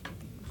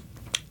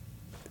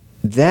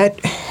 that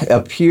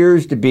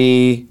appears to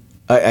be,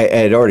 I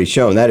had already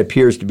shown, that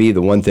appears to be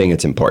the one thing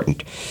that's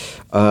important.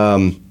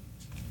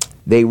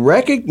 They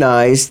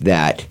recognize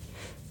that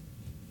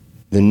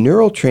the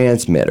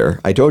neurotransmitter,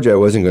 I told you I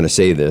wasn't going to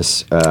say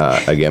this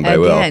again, but I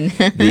will.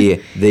 The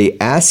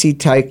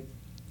acetylcholine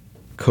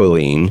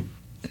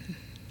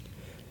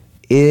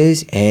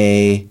is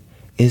an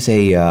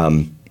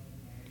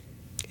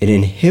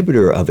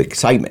inhibitor of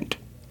excitement.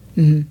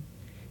 Mm-hmm.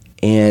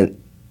 And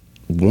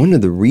one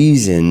of the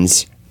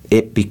reasons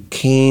it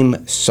became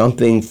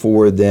something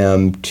for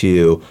them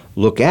to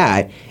look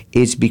at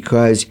is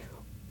because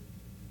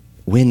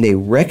when they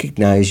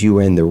recognized you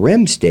were in the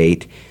REM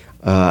state,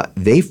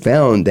 they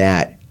found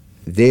that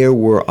there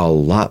were a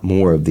lot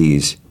more of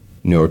these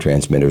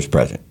neurotransmitters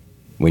present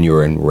when you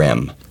were in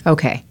REM.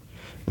 Okay.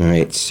 All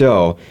right.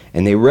 So,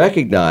 and they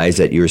recognized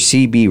that your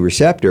CB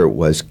receptor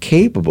was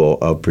capable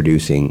of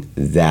producing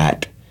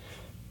that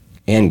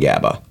and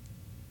GABA.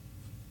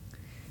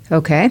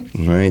 Okay.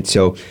 All right.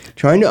 So,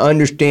 trying to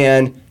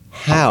understand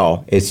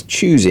how it's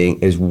choosing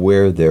is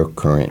where they're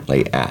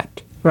currently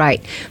at.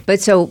 Right. But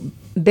so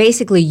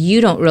basically,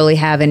 you don't really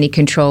have any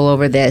control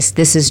over this.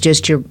 This is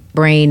just your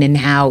brain and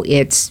how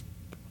it's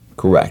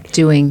correct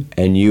doing.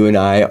 And you and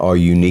I are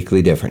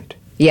uniquely different.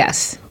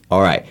 Yes.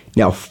 All right.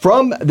 Now,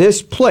 from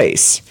this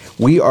place,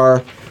 we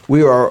are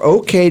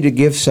okay to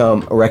give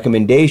some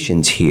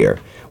recommendations here.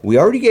 We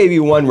already gave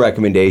you one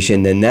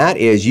recommendation, and that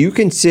is you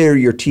consider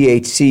your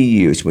THC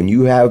use when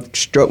you have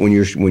when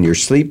your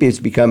sleep is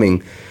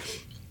becoming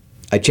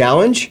a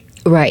challenge.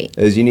 Right.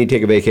 Is you need to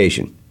take a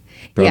vacation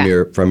from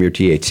your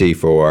THC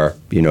for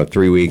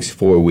 3 weeks,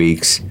 4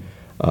 weeks,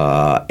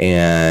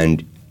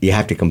 and you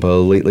have to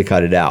completely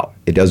cut it out.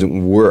 It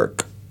doesn't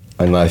work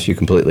unless you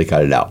completely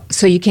cut it out.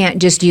 So you can't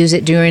just use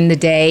it during the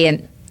day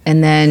and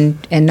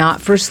not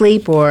for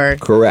sleep, or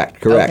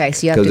correct. Okay,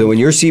 so you have because when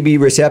your CB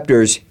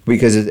receptors,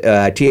 because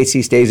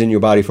THC stays in your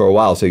body for a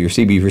while, so your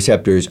CB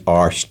receptors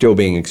are still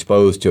being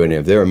exposed to it. And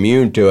if they're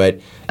immune to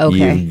it,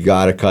 you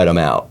got to cut them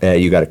out.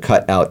 You got to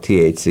cut out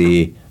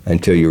THC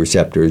until your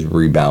receptors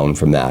rebound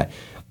from that.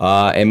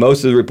 And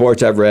most of the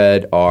reports I've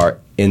read are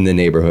in the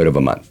neighborhood of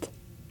a month.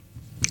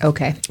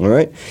 Okay. All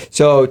right.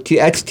 So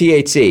that's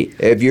THC.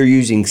 If you're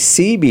using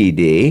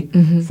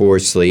CBD for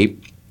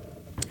sleep,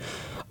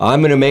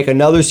 I'm going to make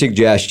another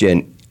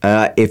suggestion.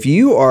 If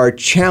you are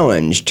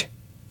challenged,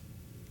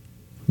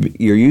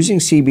 you're using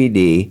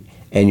CBD,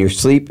 and your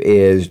sleep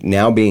is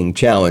now being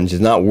challenged,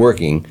 is not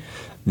working,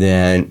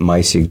 then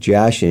my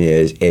suggestion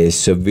is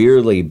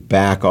severely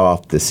back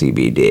off the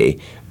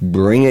CBD.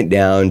 Bring it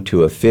down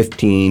to a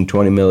 15,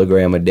 20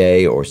 milligram a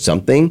day or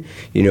something,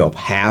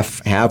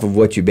 half of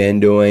what you've been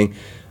doing.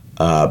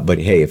 But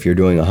hey, if you're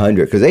doing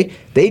 100, because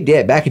they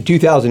did, back in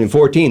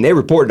 2014, they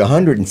reported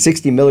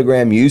 160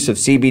 milligram use of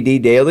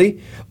CBD daily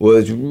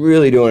was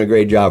really doing a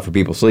great job for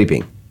people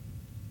sleeping.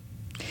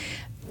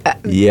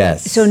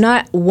 Yes. So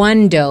not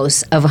one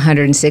dose of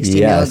 160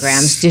 yes.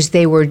 milligrams, just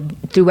they were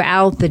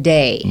throughout the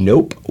day.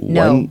 Nope.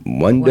 No.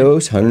 One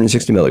dose,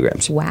 160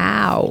 milligrams.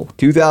 Wow.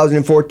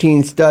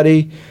 2014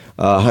 study,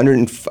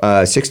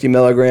 160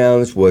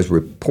 milligrams was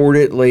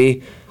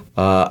reportedly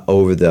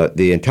over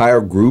the entire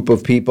group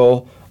of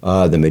people.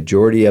 The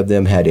majority of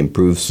them had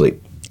improved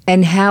sleep.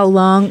 And how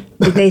long,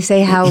 did they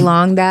say how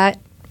long that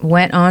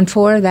went on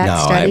for,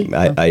 that study?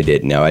 No, I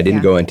didn't. No, I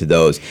didn't go into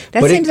those.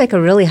 That seems like a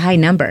really high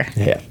number.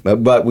 Yeah,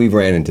 but we've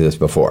ran into this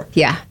before.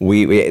 Yeah.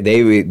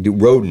 They do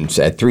rodents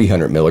at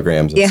 300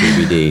 milligrams of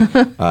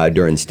CBD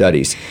during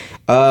studies.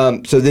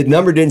 So the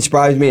number didn't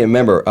surprise me. And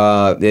remember,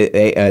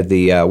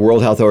 the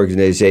World Health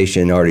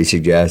Organization already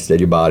suggests that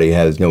your body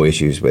has no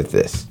issues with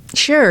this.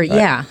 Sure,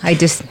 yeah. I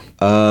just...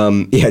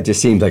 it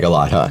just seems like a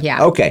lot, huh?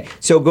 Yeah. Okay,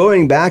 so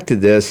going back to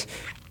this,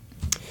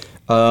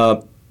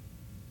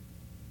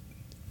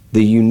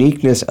 the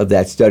uniqueness of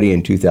that study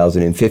in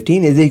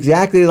 2015 is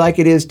exactly like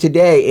it is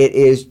today. It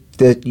is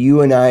that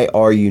you and I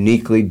are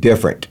uniquely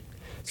different.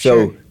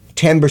 So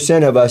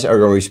 10% of us are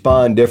going to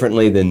respond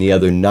differently than the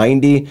other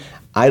 90.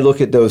 I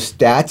look at those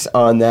stats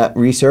on that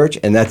research,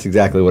 and that's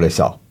exactly what I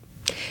saw.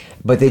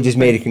 But they just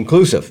made it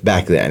conclusive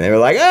back then. They were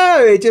like,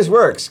 oh, it just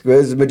works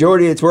because the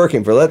majority it's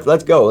working for.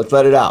 Let's go. Let's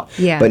let it out.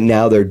 Yeah. But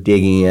now they're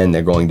digging in.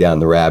 They're going down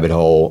the rabbit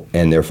hole,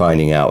 and they're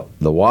finding out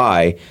the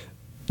why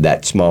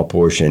that small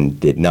portion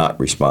did not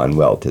respond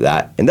well to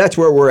that. And that's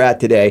where we're at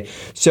today.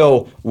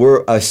 So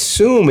we're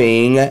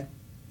assuming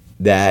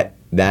that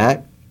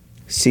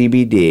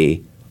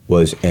CBD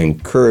was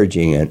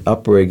encouraging an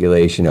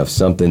upregulation of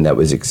something that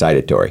was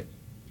excitatory.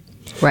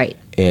 Right.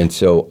 And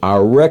so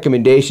our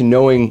recommendation,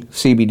 knowing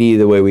CBD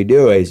the way we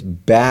do, is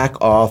back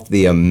off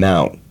the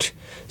amount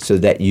so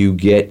that you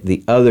get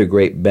the other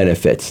great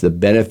benefits. The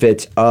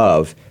benefits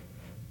of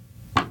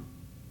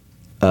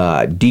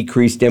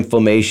decreased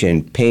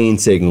inflammation, pain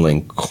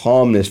signaling,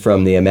 calmness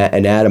from the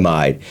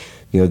anatomide.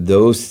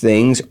 Those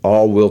things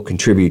all will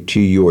contribute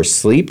to your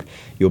sleep.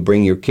 You'll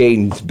bring your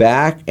cadence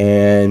back,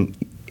 and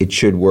it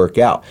should work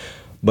out.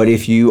 But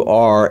if you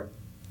are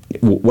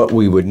what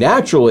we would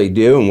naturally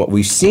do and what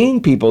we've seen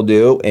people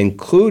do,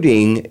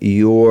 including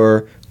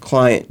your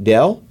client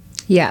Dell,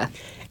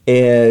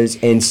 is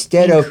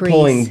instead of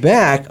pulling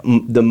back,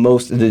 the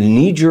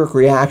knee-jerk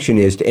reaction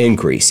is to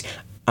increase.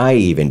 I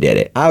even did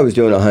it. I was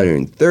doing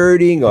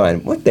 130,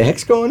 going, what the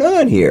heck's going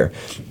on here?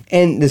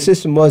 And the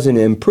system wasn't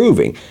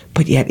improving,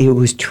 but yet it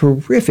was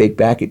terrific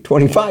back at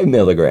 25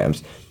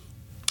 milligrams.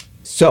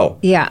 So,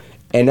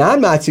 and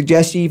I'm not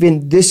suggesting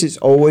even this is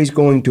always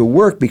going to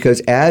work, because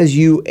as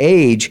you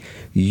age,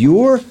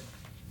 your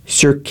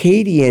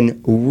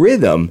circadian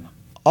rhythm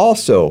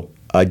also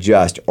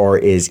adjusts or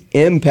is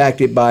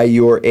impacted by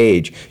your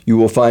age. You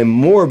will find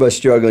more of us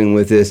struggling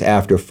with this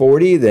after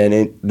 40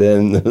 than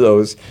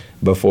those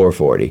before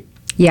 40.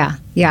 Yeah.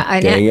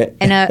 Dang it.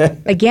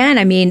 And again,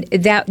 I mean,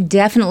 that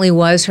definitely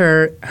was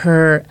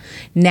her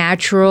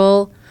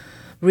natural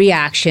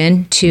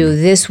reaction to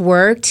this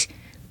worked,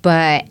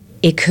 but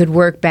it could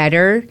work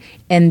better.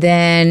 And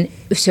then,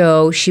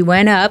 so she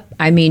went up.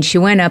 I mean, she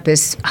went up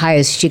as high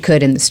as she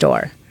could in the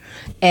store.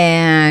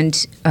 And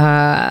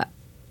the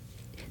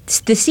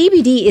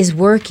CBD is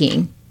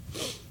working.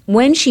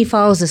 When she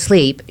falls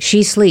asleep,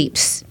 she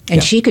sleeps.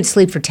 And she could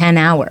sleep for 10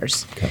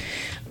 hours. Okay.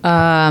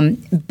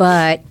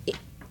 But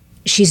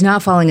she's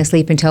not falling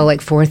asleep until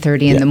like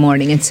 4:30 in the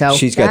morning. And so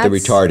she's got the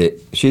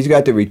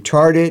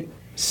retarded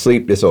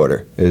sleep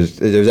disorder.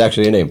 There's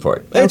actually a name for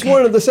it. It's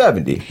one of the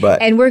 70.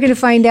 And we're going to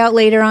find out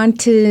later on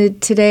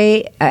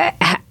today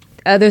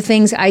other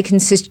things I can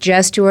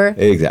suggest to her.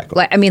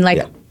 Exactly.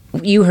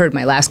 You heard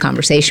my last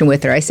conversation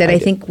with her. I said, I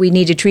think we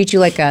need to treat you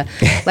like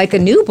a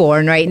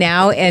newborn right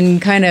now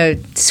and kind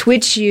of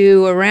switch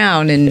you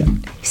around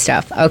and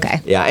stuff.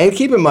 Okay. Yeah, and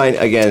keep in mind,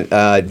 again,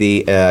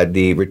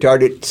 the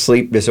retarded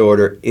sleep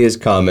disorder is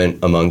common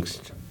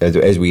amongst,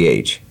 as we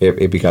age.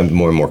 It becomes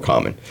more and more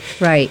common.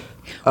 Right.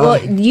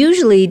 Well,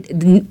 usually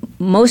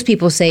most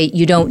people say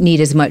you don't need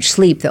as much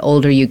sleep the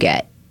older you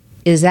get.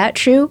 Is that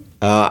true?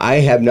 I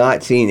have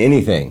not seen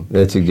anything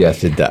that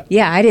suggested that.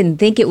 Yeah, I didn't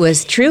think it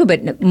was true,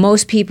 but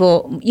most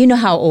people, you know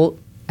how older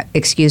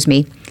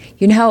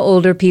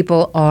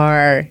people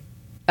are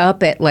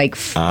up at like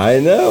 5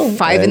 in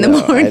the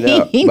morning. I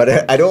know.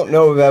 But I don't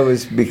know if that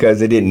was because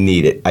they didn't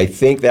need it. I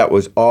think that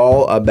was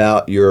all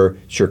about your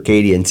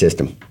circadian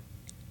system.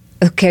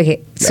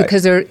 Okay. So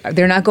because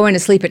they're not going to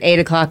sleep at 8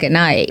 o'clock at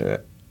night.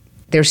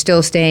 They're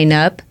still staying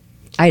up?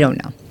 I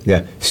don't know.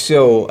 Yeah.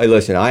 So,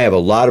 listen, I have a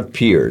lot of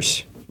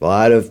peers, a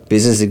lot of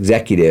business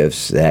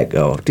executives that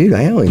go, dude,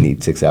 I only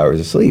need 6 hours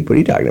of sleep. What are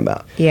you talking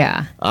about?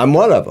 Yeah. I'm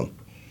one of them.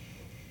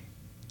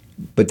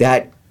 But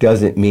that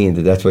doesn't mean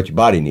that that's what your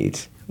body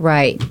needs.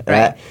 Right.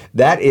 That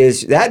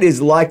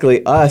is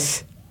likely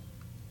us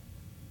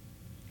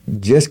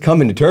just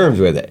coming to terms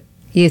with it.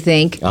 You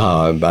think?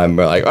 I'm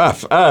like,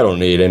 I don't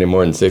need any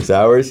more than 6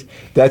 hours.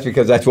 That's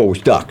because that's what we're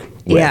stuck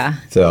with. Yeah.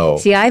 So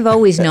see, I've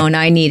always known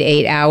I need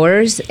 8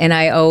 hours, and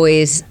I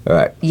always.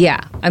 Right. Yeah.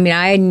 I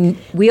mean,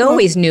 we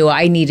always knew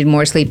I needed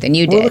more sleep than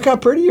you did. Well, look how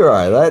pretty you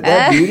are.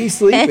 That beauty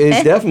sleep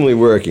is definitely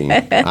working.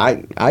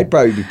 I'd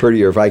probably be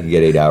prettier if I could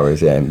get 8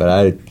 hours in, but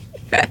I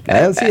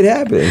don't see it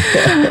happening.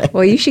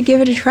 Well, you should give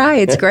it a try.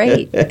 It's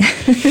great.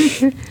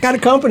 Got a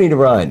company to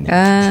run.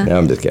 No,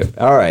 I'm just kidding.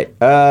 All right.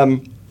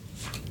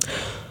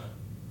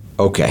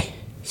 Okay.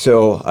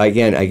 So,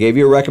 again, I gave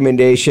you a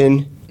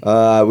recommendation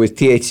with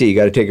THC. You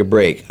got to take a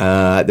break.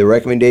 The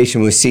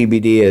recommendation with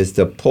CBD is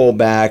to pull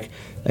back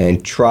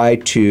and try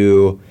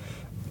to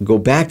go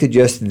back to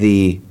just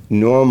the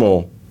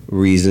normal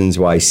reasons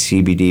why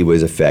CBD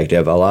was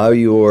effective. Allow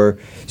your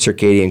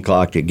circadian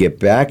clock to get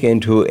back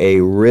into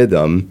a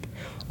rhythm,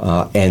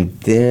 and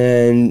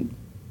then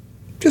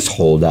just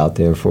hold out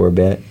there for a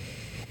bit.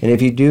 And if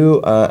you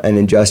do an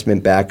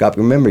adjustment back up,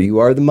 remember, you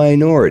are the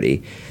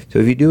minority. So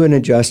if you do an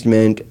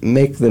adjustment,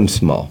 make them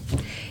small.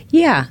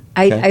 Yeah,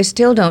 I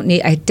still don't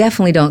need. I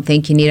definitely don't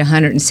think you need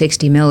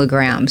 160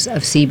 milligrams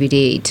of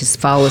CBD to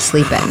fall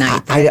asleep at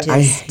night. I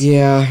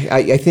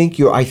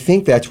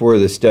think that's where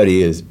the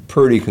study is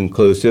pretty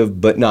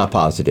conclusive, but not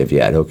positive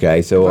yet.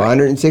 Okay, so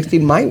 160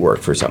 might work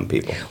for some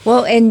people.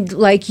 Well, and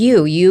like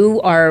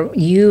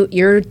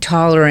your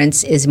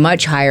tolerance is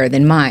much higher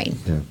than mine.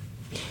 Yeah.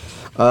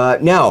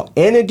 Now,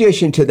 in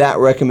addition to that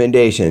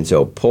recommendation,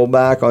 so pull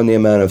back on the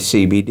amount of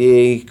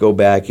CBD, go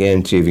back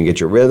in, see if you can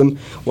get your rhythm.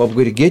 Well, if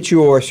we're going to get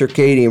your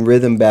circadian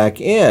rhythm back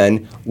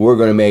in, we're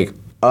going to make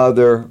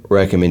other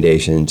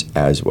recommendations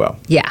as well.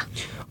 Yeah.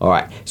 All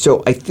right.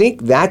 So I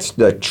think that's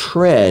the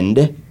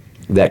trend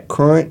that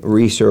current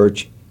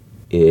research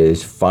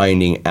is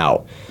finding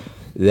out,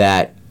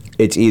 that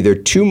it's either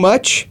too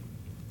much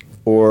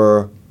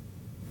or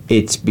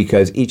it's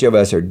because each of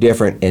us are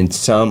different and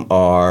some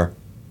are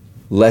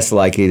less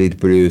likely to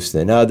produce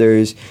than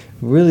others.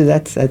 Really,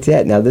 that's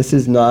it. Now, this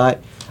is not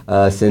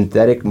a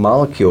synthetic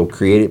molecule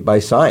created by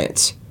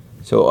science.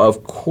 So,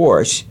 of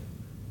course,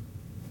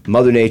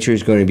 Mother Nature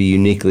is going to be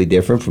uniquely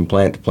different from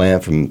plant to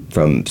plant,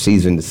 from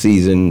season to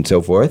season, and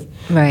so forth.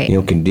 Right.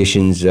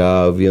 Conditions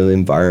of the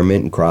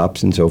environment and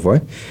crops and so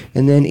forth.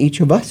 And then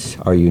each of us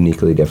are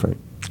uniquely different.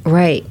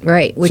 Right.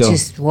 Which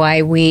is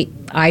why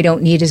I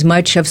don't need as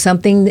much of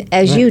something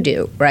as you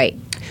do. Right.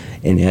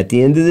 And at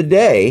the end of the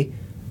day,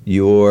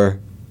 your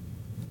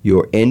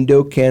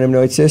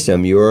endocannabinoid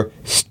system, your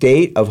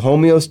state of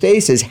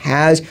homeostasis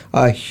has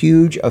a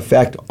huge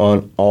effect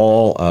on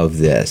all of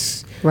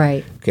this.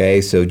 Right.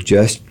 Okay, so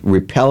just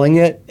repelling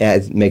it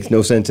makes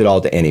no sense at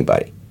all to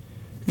anybody.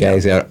 Okay,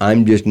 so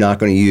I'm just not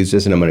going to use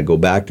this, and I'm going to go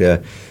back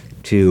to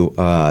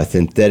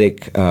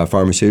synthetic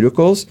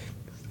pharmaceuticals.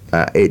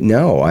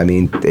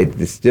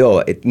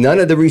 None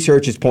of the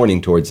research is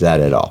pointing towards that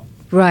at all.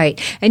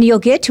 Right, and you'll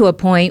get to a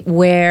point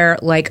where,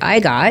 like I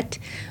got,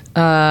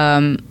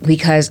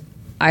 because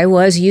I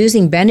was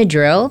using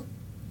Benadryl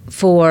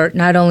for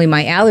not only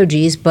my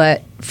allergies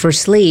but for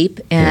sleep,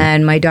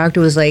 and my doctor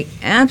was like,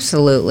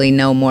 absolutely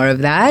no more of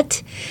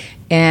that,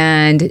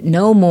 and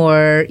no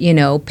more,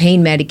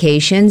 pain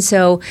medication.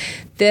 So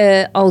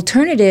the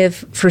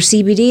alternative for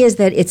CBD is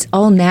that it's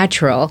all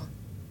natural,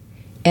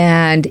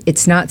 and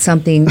it's not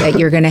something that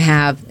you're going to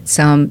have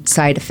some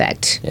side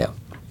effect. Yeah.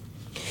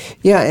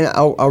 Yeah, and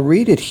I'll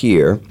read it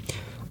here.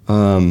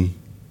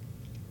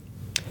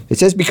 It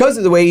says, because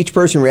of the way each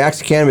person reacts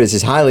to cannabis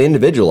is highly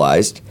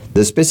individualized,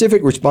 the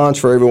specific response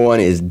for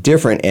everyone is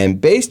different and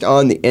based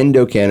on the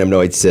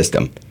endocannabinoid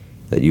system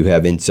that you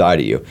have inside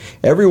of you.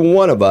 Every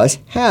one of us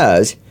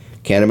has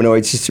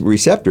cannabinoid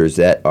receptors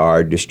that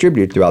are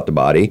distributed throughout the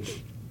body,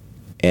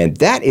 and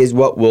that is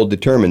what will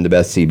determine the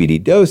best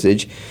CBD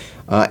dosage,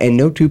 and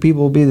no two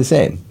people will be the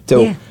same.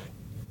 So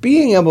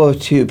being able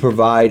to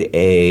provide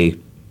a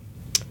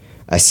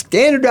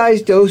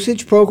standardized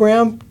dosage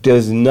program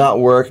does not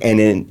work, and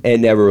it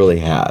never really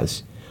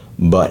has.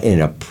 But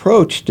an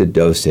approach to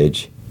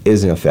dosage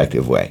is an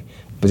effective way.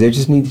 But there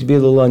just needs to be a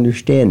little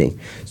understanding.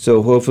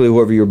 So hopefully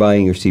whoever you're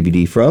buying your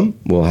CBD from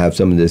will have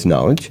some of this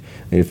knowledge.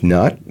 And if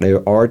not,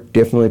 there are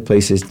definitely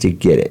places to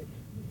get it.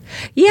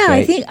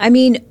 Yeah, okay?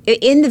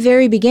 In the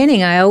very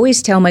beginning, I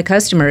always tell my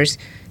customers,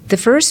 the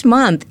first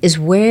month is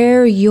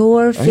where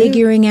you're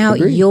figuring out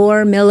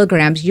your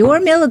milligrams. Your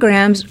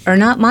milligrams are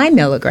not my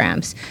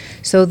milligrams.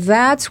 So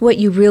that's what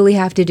you really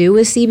have to do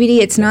with CBD.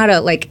 It's not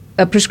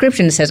a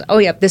prescription that says, oh,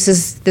 yeah, this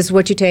is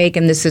what you take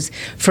and this is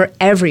for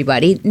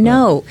everybody.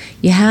 No,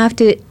 you have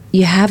to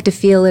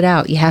feel it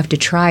out. You have to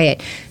try it.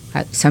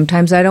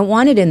 Sometimes I don't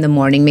want it in the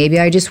morning. Maybe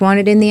I just want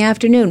it in the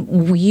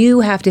afternoon.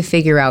 You have to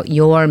figure out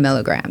your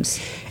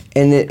milligrams.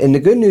 And the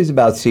good news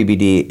about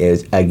CBD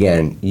is,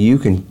 again, you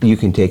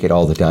can take it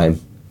all the time.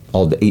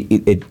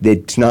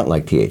 It's not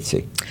like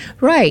THC.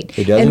 Right.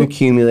 It doesn't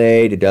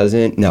accumulate. It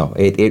doesn't. No.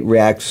 It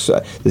reacts.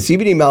 The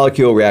CBD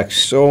molecule reacts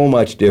so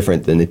much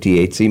different than the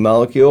THC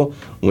molecule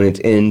when it's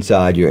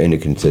inside your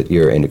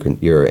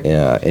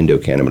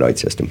endocannabinoid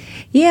system.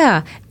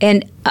 Yeah,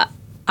 and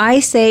I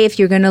say if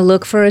you're going to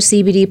look for a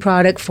CBD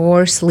product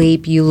for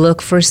sleep, you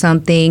look for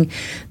something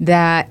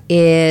that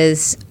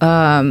is.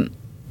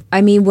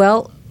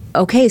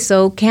 Okay,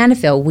 so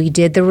Canafil, we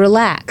did the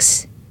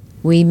relax.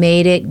 We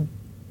made it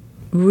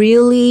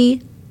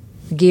really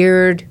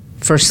geared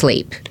for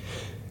sleep.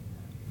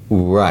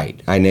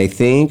 Right. And I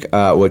think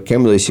what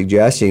Kimberly's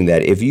suggesting,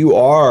 that if you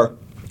are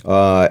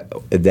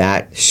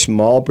that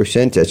small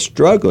percent that's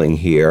struggling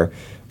here,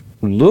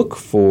 look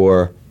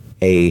for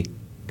a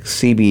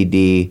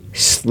CBD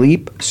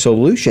sleep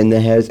solution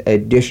that has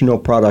additional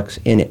products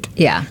in it.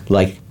 Yeah.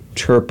 Like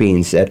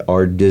terpenes that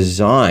are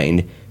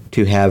designed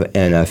to have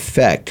an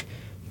effect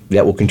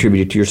that will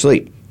contribute to your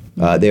sleep.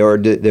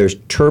 There's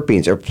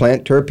terpenes or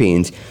plant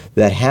terpenes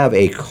that have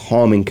a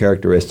calming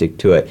characteristic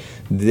to it.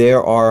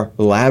 There are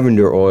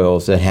lavender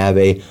oils that have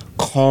a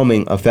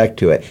calming effect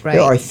to it. Right.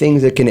 There are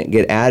things that can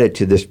get added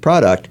to this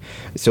product.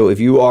 So if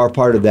you are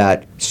part of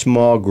that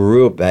small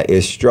group that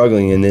is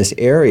struggling in this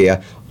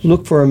area,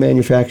 look for a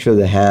manufacturer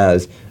that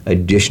has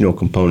additional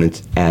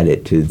components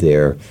added to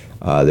their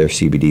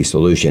CBD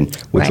solution,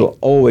 which will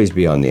always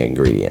be on the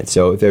ingredient.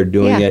 So if they're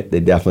doing it, they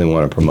definitely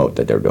want to promote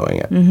that they're doing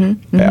it.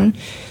 Yeah.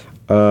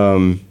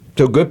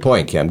 So good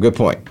point, Kim. Good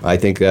point. I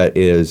think that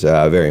is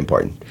very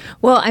important.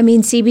 Well, I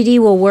mean, CBD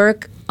will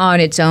work on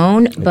its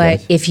own,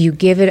 but if you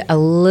give it a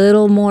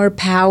little more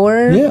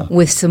power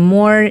with some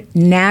more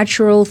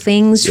natural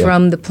things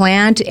from the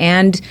plant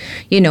and,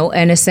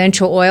 an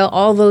essential oil,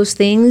 all those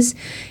things.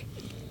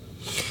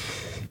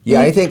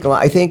 Yeah, I think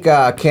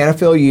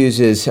Canafil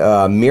uses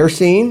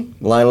myrcene,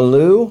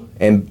 linalool,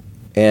 and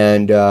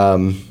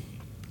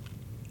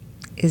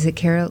is it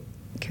carol?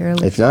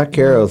 It's not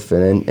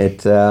carotene.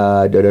 It's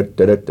I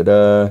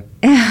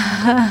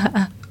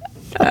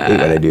hate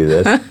when I do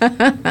this.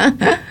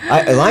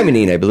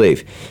 Limonene, I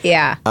believe.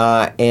 Yeah.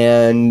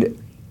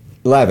 And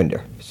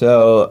lavender.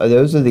 So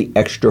those are the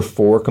extra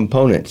 4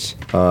 components,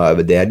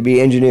 but they had to be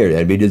engineered, they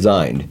had to be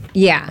designed.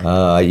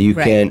 Yeah. You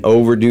can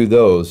overdo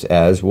those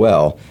as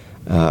well.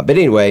 But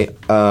anyway,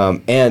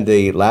 and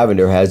the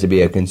lavender has to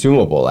be a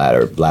consumable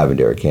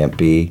lavender. It can't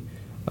be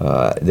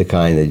the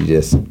kind that you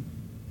just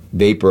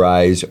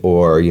vaporize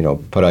or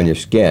put on your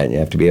skin. You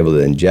have to be able to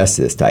ingest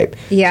this type.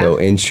 Yeah. So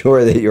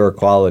ensure that you're a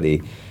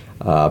quality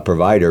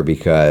provider,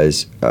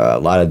 because a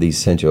lot of these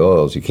essential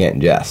oils you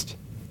can't ingest.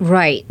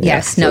 Right. Yeah,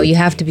 yes. so No, you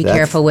have to be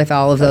careful with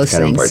all of those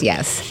things. Important.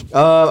 Yes.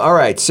 All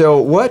right. So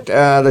what?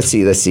 Let's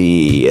see. Let's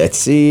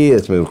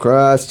move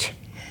across.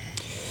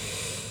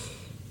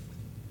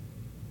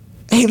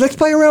 Hey, let's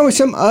play around with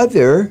some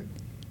other.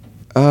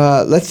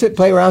 Remedies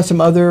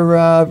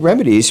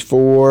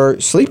for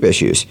sleep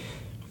issues.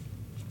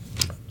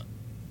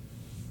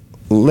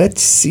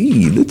 Let's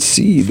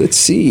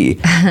see.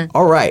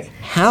 All right.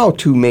 How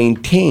to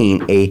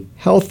maintain a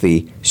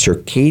healthy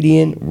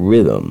circadian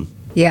rhythm.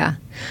 Yeah.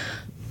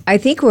 I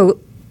think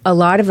a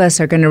lot of us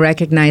are going to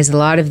recognize a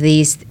lot of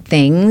these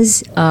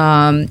things,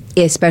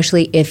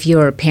 especially if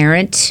you're a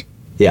parent.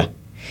 Yeah.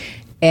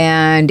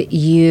 And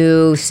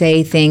you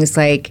say things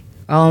like,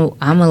 oh,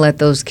 I'm going to let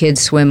those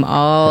kids swim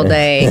all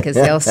day because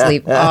they'll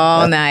sleep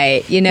all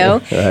night,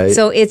 Right.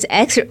 So it's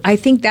extra. I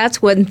think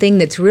that's one thing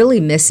that's really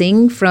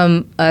missing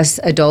from us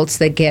adults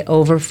that get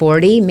over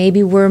 40.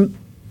 Maybe we're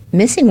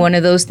missing one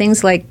of those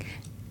things like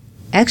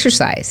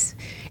exercise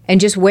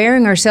and just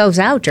wearing ourselves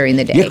out during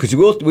the day. Yeah, because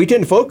we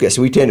tend to focus.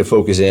 We tend to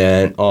focus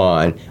in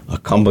on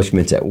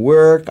accomplishments at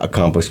work,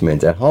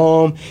 accomplishments at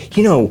home.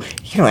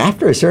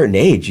 After a certain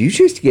age, you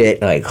just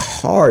get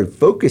hard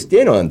focused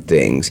in on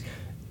things.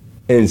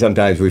 And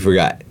sometimes we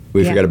forget.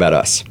 We forget about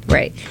us.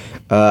 Right.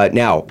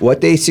 Now,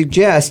 what they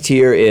suggest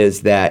here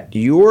is that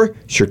your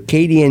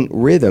circadian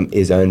rhythm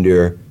is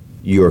under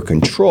your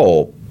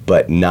control,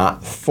 but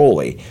not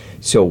fully.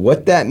 So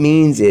what that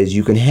means is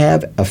you can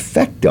have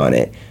effect on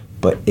it,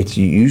 but it's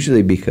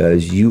usually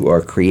because you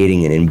are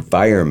creating an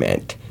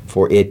environment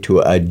for it to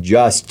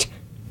adjust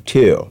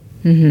to.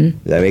 Mm-hmm.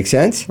 Does that make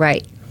sense?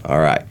 Right. All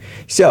right.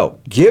 So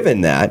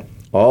given that,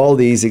 all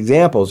these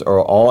examples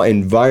are all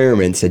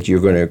environments that you're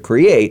going to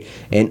create,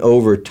 and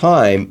over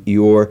time,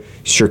 your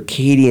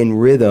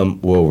circadian rhythm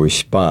will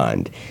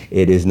respond.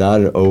 It is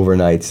not an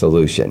overnight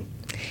solution.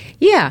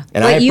 Yeah.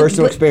 And I have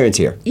personal experience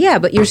here. Yeah,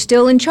 but you're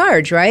still in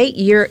charge, right?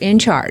 You're in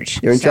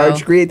charge. You're in charge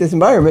to create this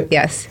environment.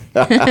 Yes.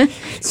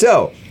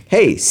 So,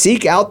 hey,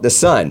 seek out the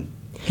sun.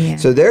 Yeah.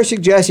 So they're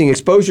suggesting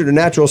exposure to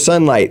natural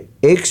sunlight,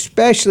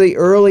 especially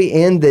early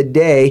in the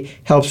day,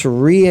 helps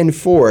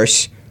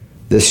reinforce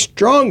the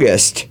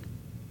strongest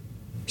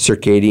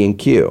circadian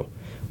cue,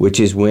 which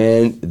is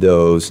when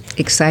those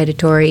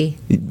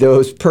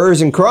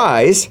purrs and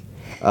cries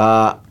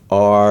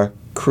are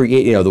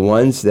create. The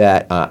ones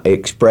that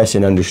express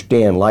and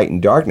understand light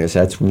and darkness.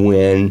 That's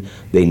when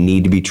they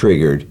need to be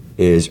triggered.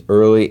 Is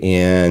early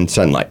in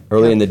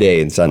the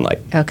day in sunlight.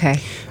 Okay.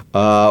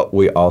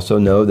 We also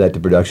know that the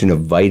production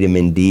of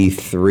vitamin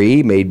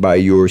D3 made by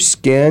your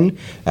skin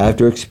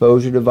after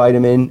exposure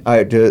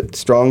to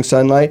strong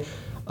sunlight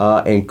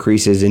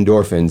increases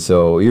endorphins,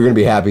 so you're going to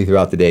be happy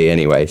throughout the day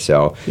anyway.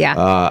 So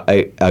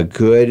a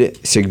good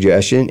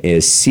suggestion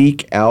is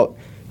seek out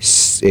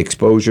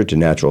exposure to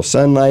natural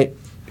sunlight,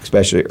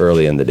 especially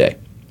early in the day.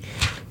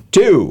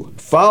 2,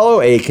 follow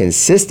a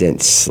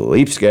consistent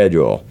sleep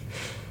schedule.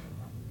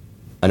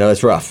 I know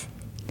it's rough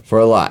for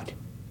a lot.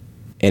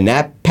 And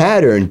that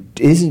pattern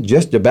isn't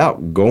just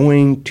about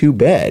going to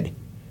bed.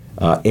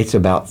 It's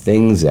about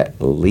things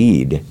that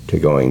lead to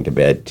going to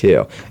bed,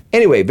 too.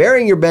 Anyway,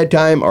 varying your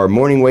bedtime or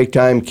morning wake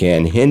time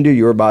can hinder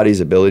your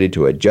body's ability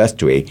to adjust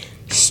to a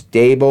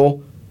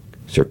stable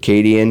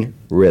circadian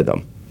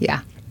rhythm. Yeah.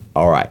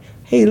 All right.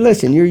 Hey,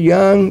 listen, you're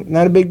young,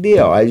 not a big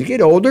deal. As you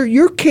get older,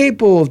 you're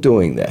capable of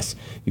doing this.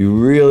 You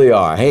really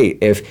are. Hey,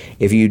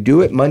 if you do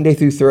it Monday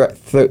through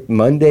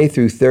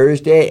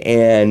Thursday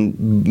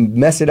and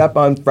mess it up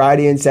on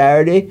Friday and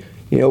Saturday,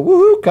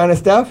 woohoo kind of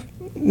stuff,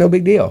 no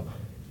big deal.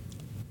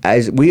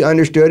 As we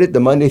understood it, the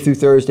Monday through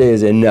Thursday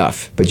is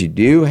enough, but you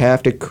do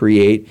have to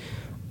create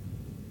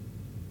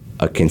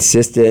a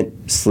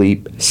consistent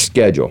sleep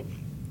schedule.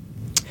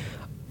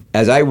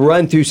 as I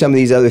run through some of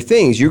these other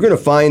things, you're going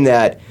to find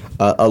that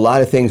a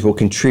lot of things will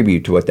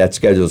contribute to what that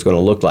schedule is going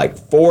to look like.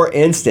 For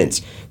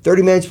instance,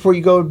 30 minutes before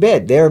you go to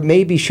bed, there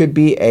maybe should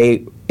be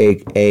a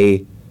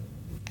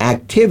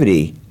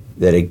activity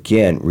that,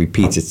 again,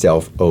 repeats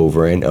itself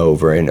over and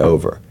over and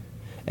over.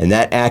 And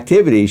that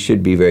activity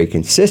should be very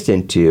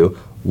consistent to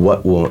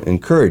what will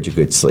encourage a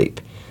good sleep.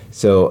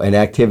 So an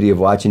activity of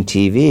watching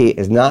TV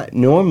is not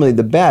normally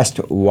the best.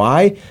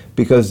 Why?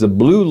 Because the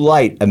blue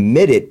light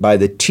emitted by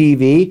the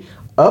TV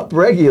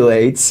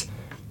upregulates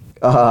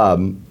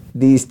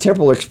these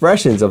temporal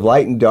expressions of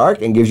light and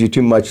dark and gives you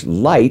too much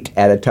light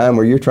at a time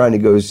where you're trying to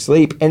go to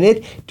sleep, and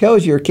it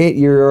tells your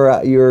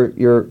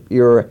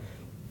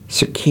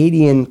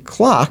circadian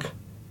clock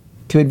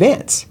to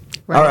advance.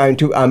 Right.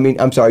 To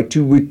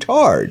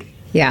retard.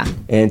 Yeah.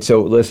 And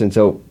so, listen.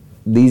 So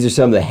these are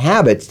some of the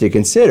habits to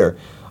consider.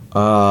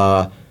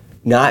 Not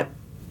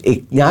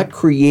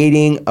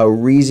creating a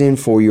reason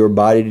for your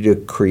body to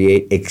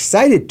create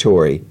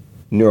excitatory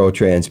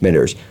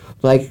neurotransmitters.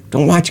 Like,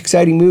 don't watch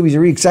exciting movies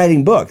or read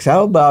exciting books.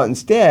 How about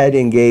instead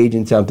engage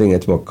in something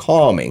that's more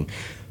calming?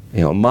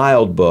 A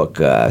mild book,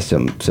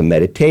 some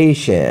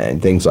meditation,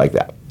 things like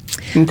that.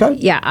 Okay.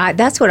 Yeah,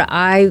 that's what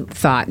I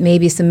thought.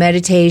 Maybe some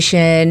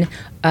meditation.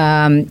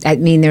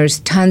 There's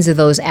tons of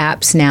those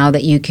apps now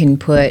that you can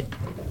put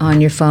on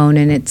your phone,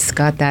 and it's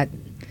got that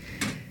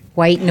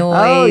white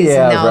noise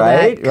and all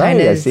that kind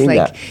of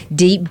like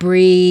deep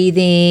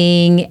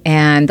breathing,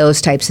 and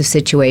those types of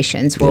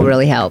situations will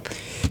really help.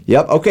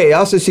 Yep. Okay. I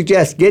also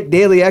suggest get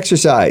daily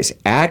exercise.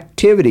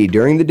 Activity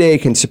during the day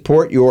can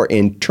support your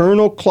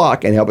internal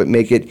clock and help it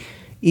make it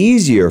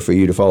easier for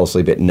you to fall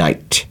asleep at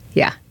night.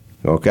 Yeah.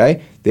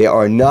 Okay? They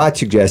are not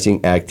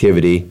suggesting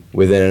activity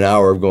within an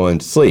hour of going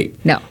to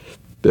sleep. No.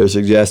 They're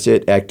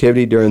suggesting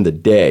activity during the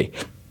day.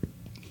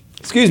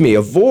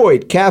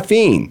 Avoid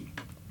caffeine.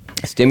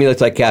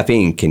 Stimulants like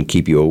caffeine can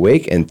keep you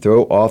awake and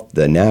throw off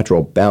the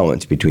natural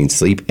balance between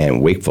sleep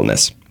and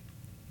wakefulness.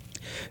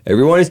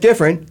 Everyone is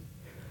different,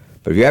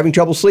 but if you're having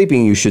trouble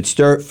sleeping, you should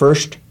try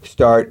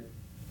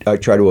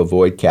to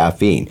avoid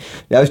caffeine.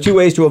 Now, there's two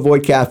ways to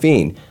avoid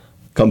caffeine.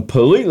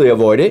 Completely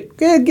avoid it.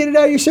 Get it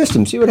out of your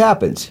system. See what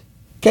happens.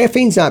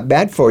 Caffeine's not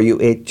bad for you.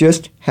 It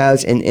just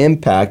has an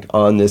impact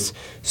on this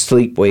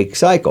sleep-wake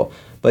cycle.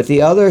 But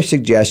the other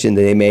suggestion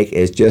that they make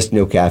is just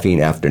no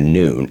caffeine after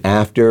noon.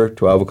 After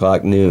 12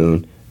 o'clock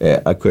noon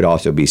could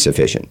also be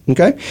sufficient.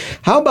 Okay?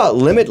 How about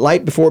limit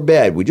light before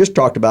bed? We just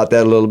talked about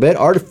that a little bit.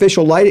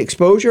 Artificial light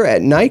exposure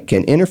at night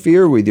can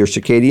interfere with your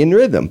circadian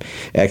rhythm.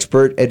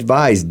 Expert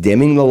advise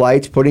dimming the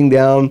lights, putting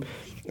down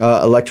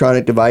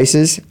electronic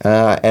devices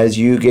as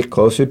you get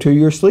closer to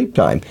your sleep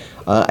time.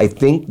 I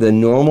think the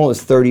normal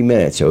is 30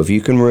 minutes. So if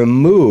you can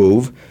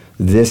remove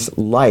this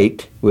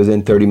light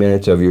within 30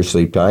 minutes of your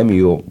sleep time,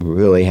 you'll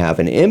really have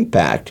an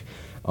impact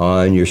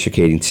on your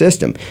circadian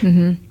system.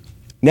 Mm-hmm.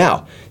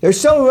 Now, there's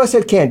some of us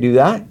that can't do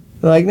that.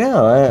 Like,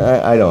 no,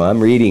 I don't.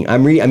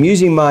 I'm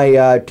using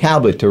my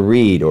tablet to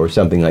read or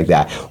something like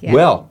that. Yeah.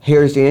 Well,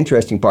 here's the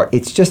interesting part.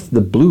 It's just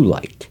the blue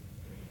light.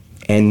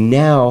 And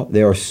now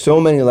there are so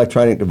many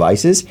electronic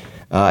devices.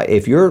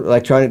 If your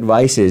electronic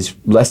device is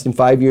less than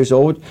 5 years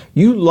old,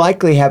 you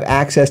likely have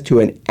access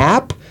to an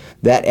app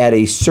that at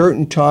a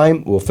certain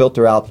time will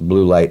filter out the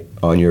blue light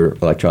on your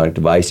electronic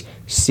device.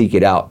 Seek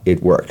it out.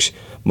 It works.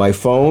 My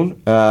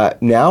phone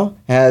now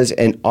has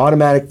an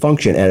automatic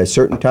function at a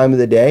certain time of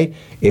the day.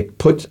 It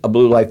puts a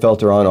blue light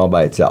filter on all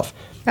by itself.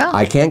 Oh.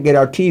 I can't get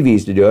our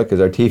TVs to do it because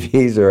our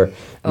TVs are,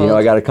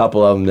 I got a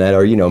couple of them that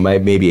are,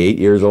 maybe 8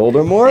 years old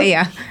or more.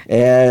 Yeah.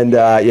 And,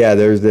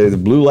 there's the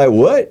blue light,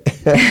 what?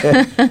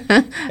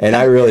 And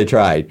I really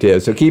tried, too.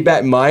 So keep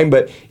that in mind.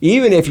 But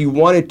even if you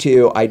wanted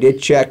to, I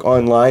did check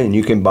online, and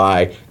you can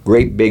buy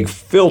great big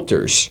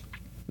filters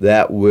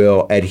that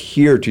will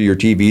adhere to your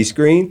TV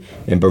screen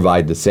and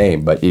provide the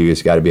same. But you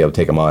just got to be able to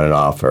take them on and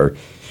off or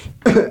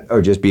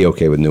just be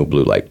okay with no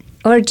blue light.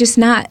 Or just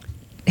not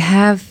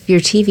have your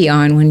TV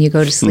on when you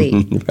go to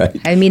sleep.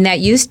 Right. I mean, that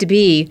used to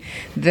be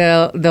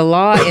the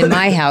law in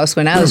my house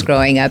when I was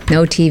growing up.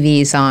 No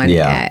TVs on.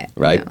 Yeah,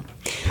 right.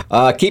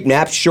 Keep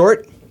naps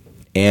short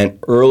and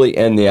early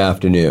in the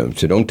afternoon.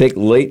 So don't take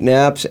late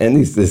naps. And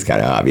this is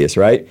kind of obvious,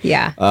 right?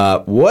 Yeah.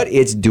 What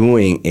it's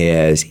doing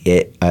is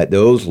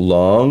those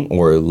long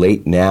or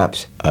late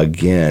naps,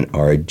 again,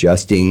 are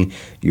adjusting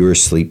your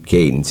sleep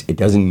cadence. It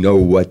doesn't know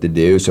what to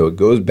do, so it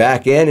goes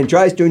back in and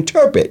tries to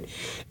interpret.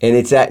 And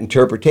it's that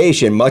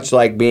interpretation, much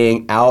like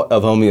being out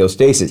of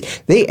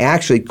homeostasis. They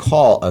actually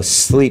call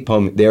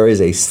there is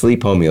a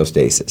sleep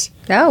homeostasis.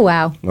 Oh,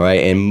 wow.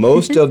 Right, and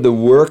most of the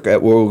work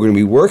that we're going to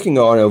be working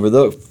on over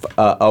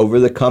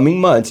the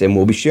coming months, and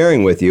we'll be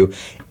sharing with you,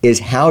 is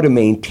how to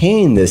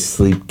maintain this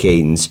sleep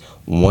cadence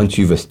once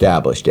you've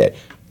established it.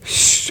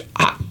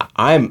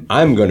 I'm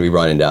going to be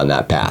running down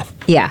that path.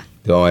 Yeah.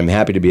 So I'm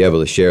happy to be able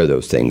to share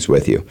those things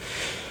with you.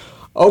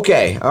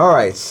 Okay, all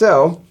right,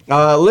 so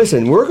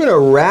listen, we're going to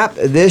wrap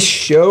this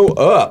show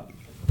up.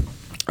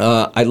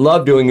 I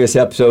love doing this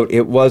episode.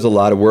 It was a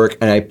lot of work,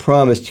 and I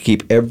promise to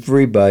keep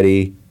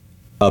everybody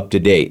up to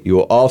date. You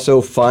will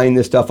also find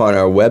this stuff on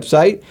our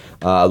website.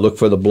 Look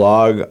for the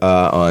blog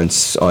on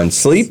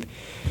sleep.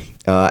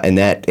 And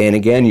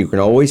again, you can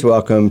always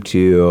welcome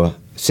to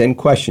send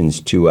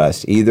questions to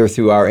us either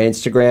through our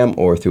Instagram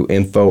or through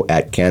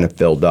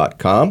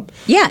info@canafil.com.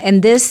 Yeah,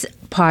 and this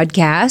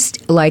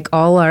podcast, like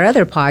all our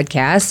other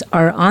podcasts,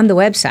 are on the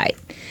website.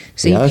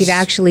 So you could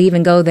actually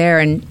even go there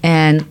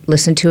and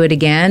listen to it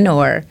again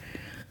or...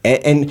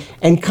 And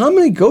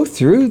commonly go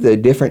through the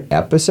different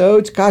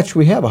episodes. Gosh,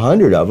 we have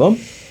 100 of them.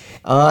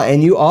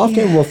 And you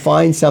often will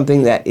find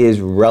something that is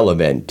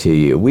relevant to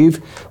you.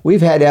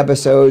 We've had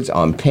episodes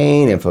on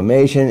pain,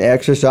 inflammation,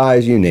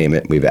 exercise, you name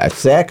it. We've had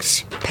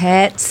sex.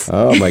 Pets.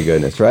 Oh, my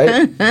goodness,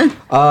 right? Yes.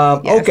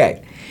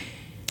 Okay.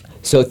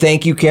 So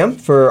thank you, Kim,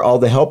 for all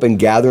the help in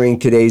gathering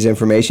today's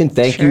information.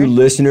 Thank you,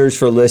 listeners,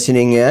 for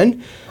listening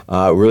in.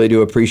 Really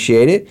do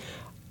appreciate it.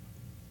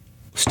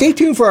 Stay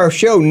tuned for our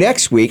show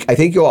next week. I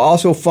think you'll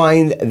also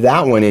find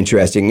that one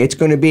interesting. It's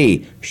going to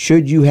be,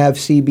 should you have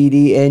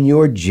CBD in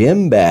your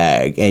gym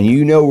bag? And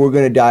we're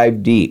going to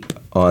dive deep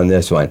on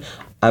this one.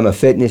 I'm a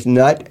fitness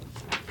nut.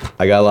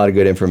 I got a lot of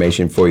good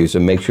information for you, so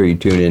make sure you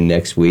tune in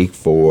next week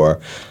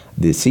for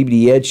the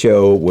CBD Ed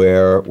Show,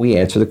 where we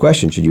answer the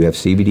question, should you have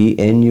CBD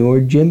in your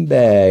gym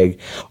bag?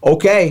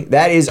 Okay,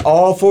 that is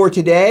all for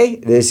today.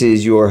 This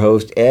is your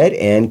host, Ed,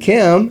 and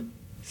Kim,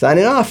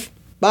 signing off.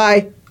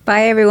 Bye.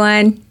 Bye,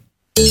 everyone.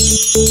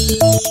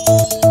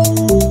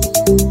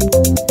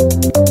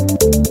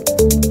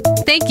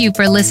 Thank you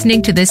for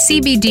listening to the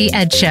CBD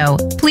Ed Show.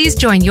 Please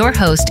join your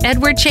host,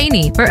 Edward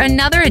Cheney, for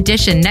another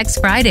edition next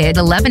Friday at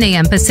 11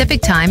 a.m.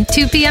 Pacific Time,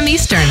 2 p.m.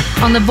 Eastern,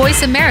 on the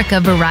Voice America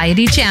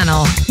Variety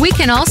Channel. We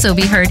can also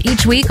be heard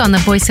each week on the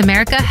Voice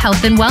America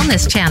Health and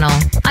Wellness Channel.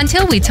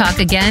 Until we talk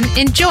again,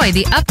 enjoy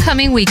the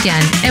upcoming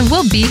weekend, and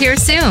we'll be here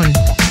soon.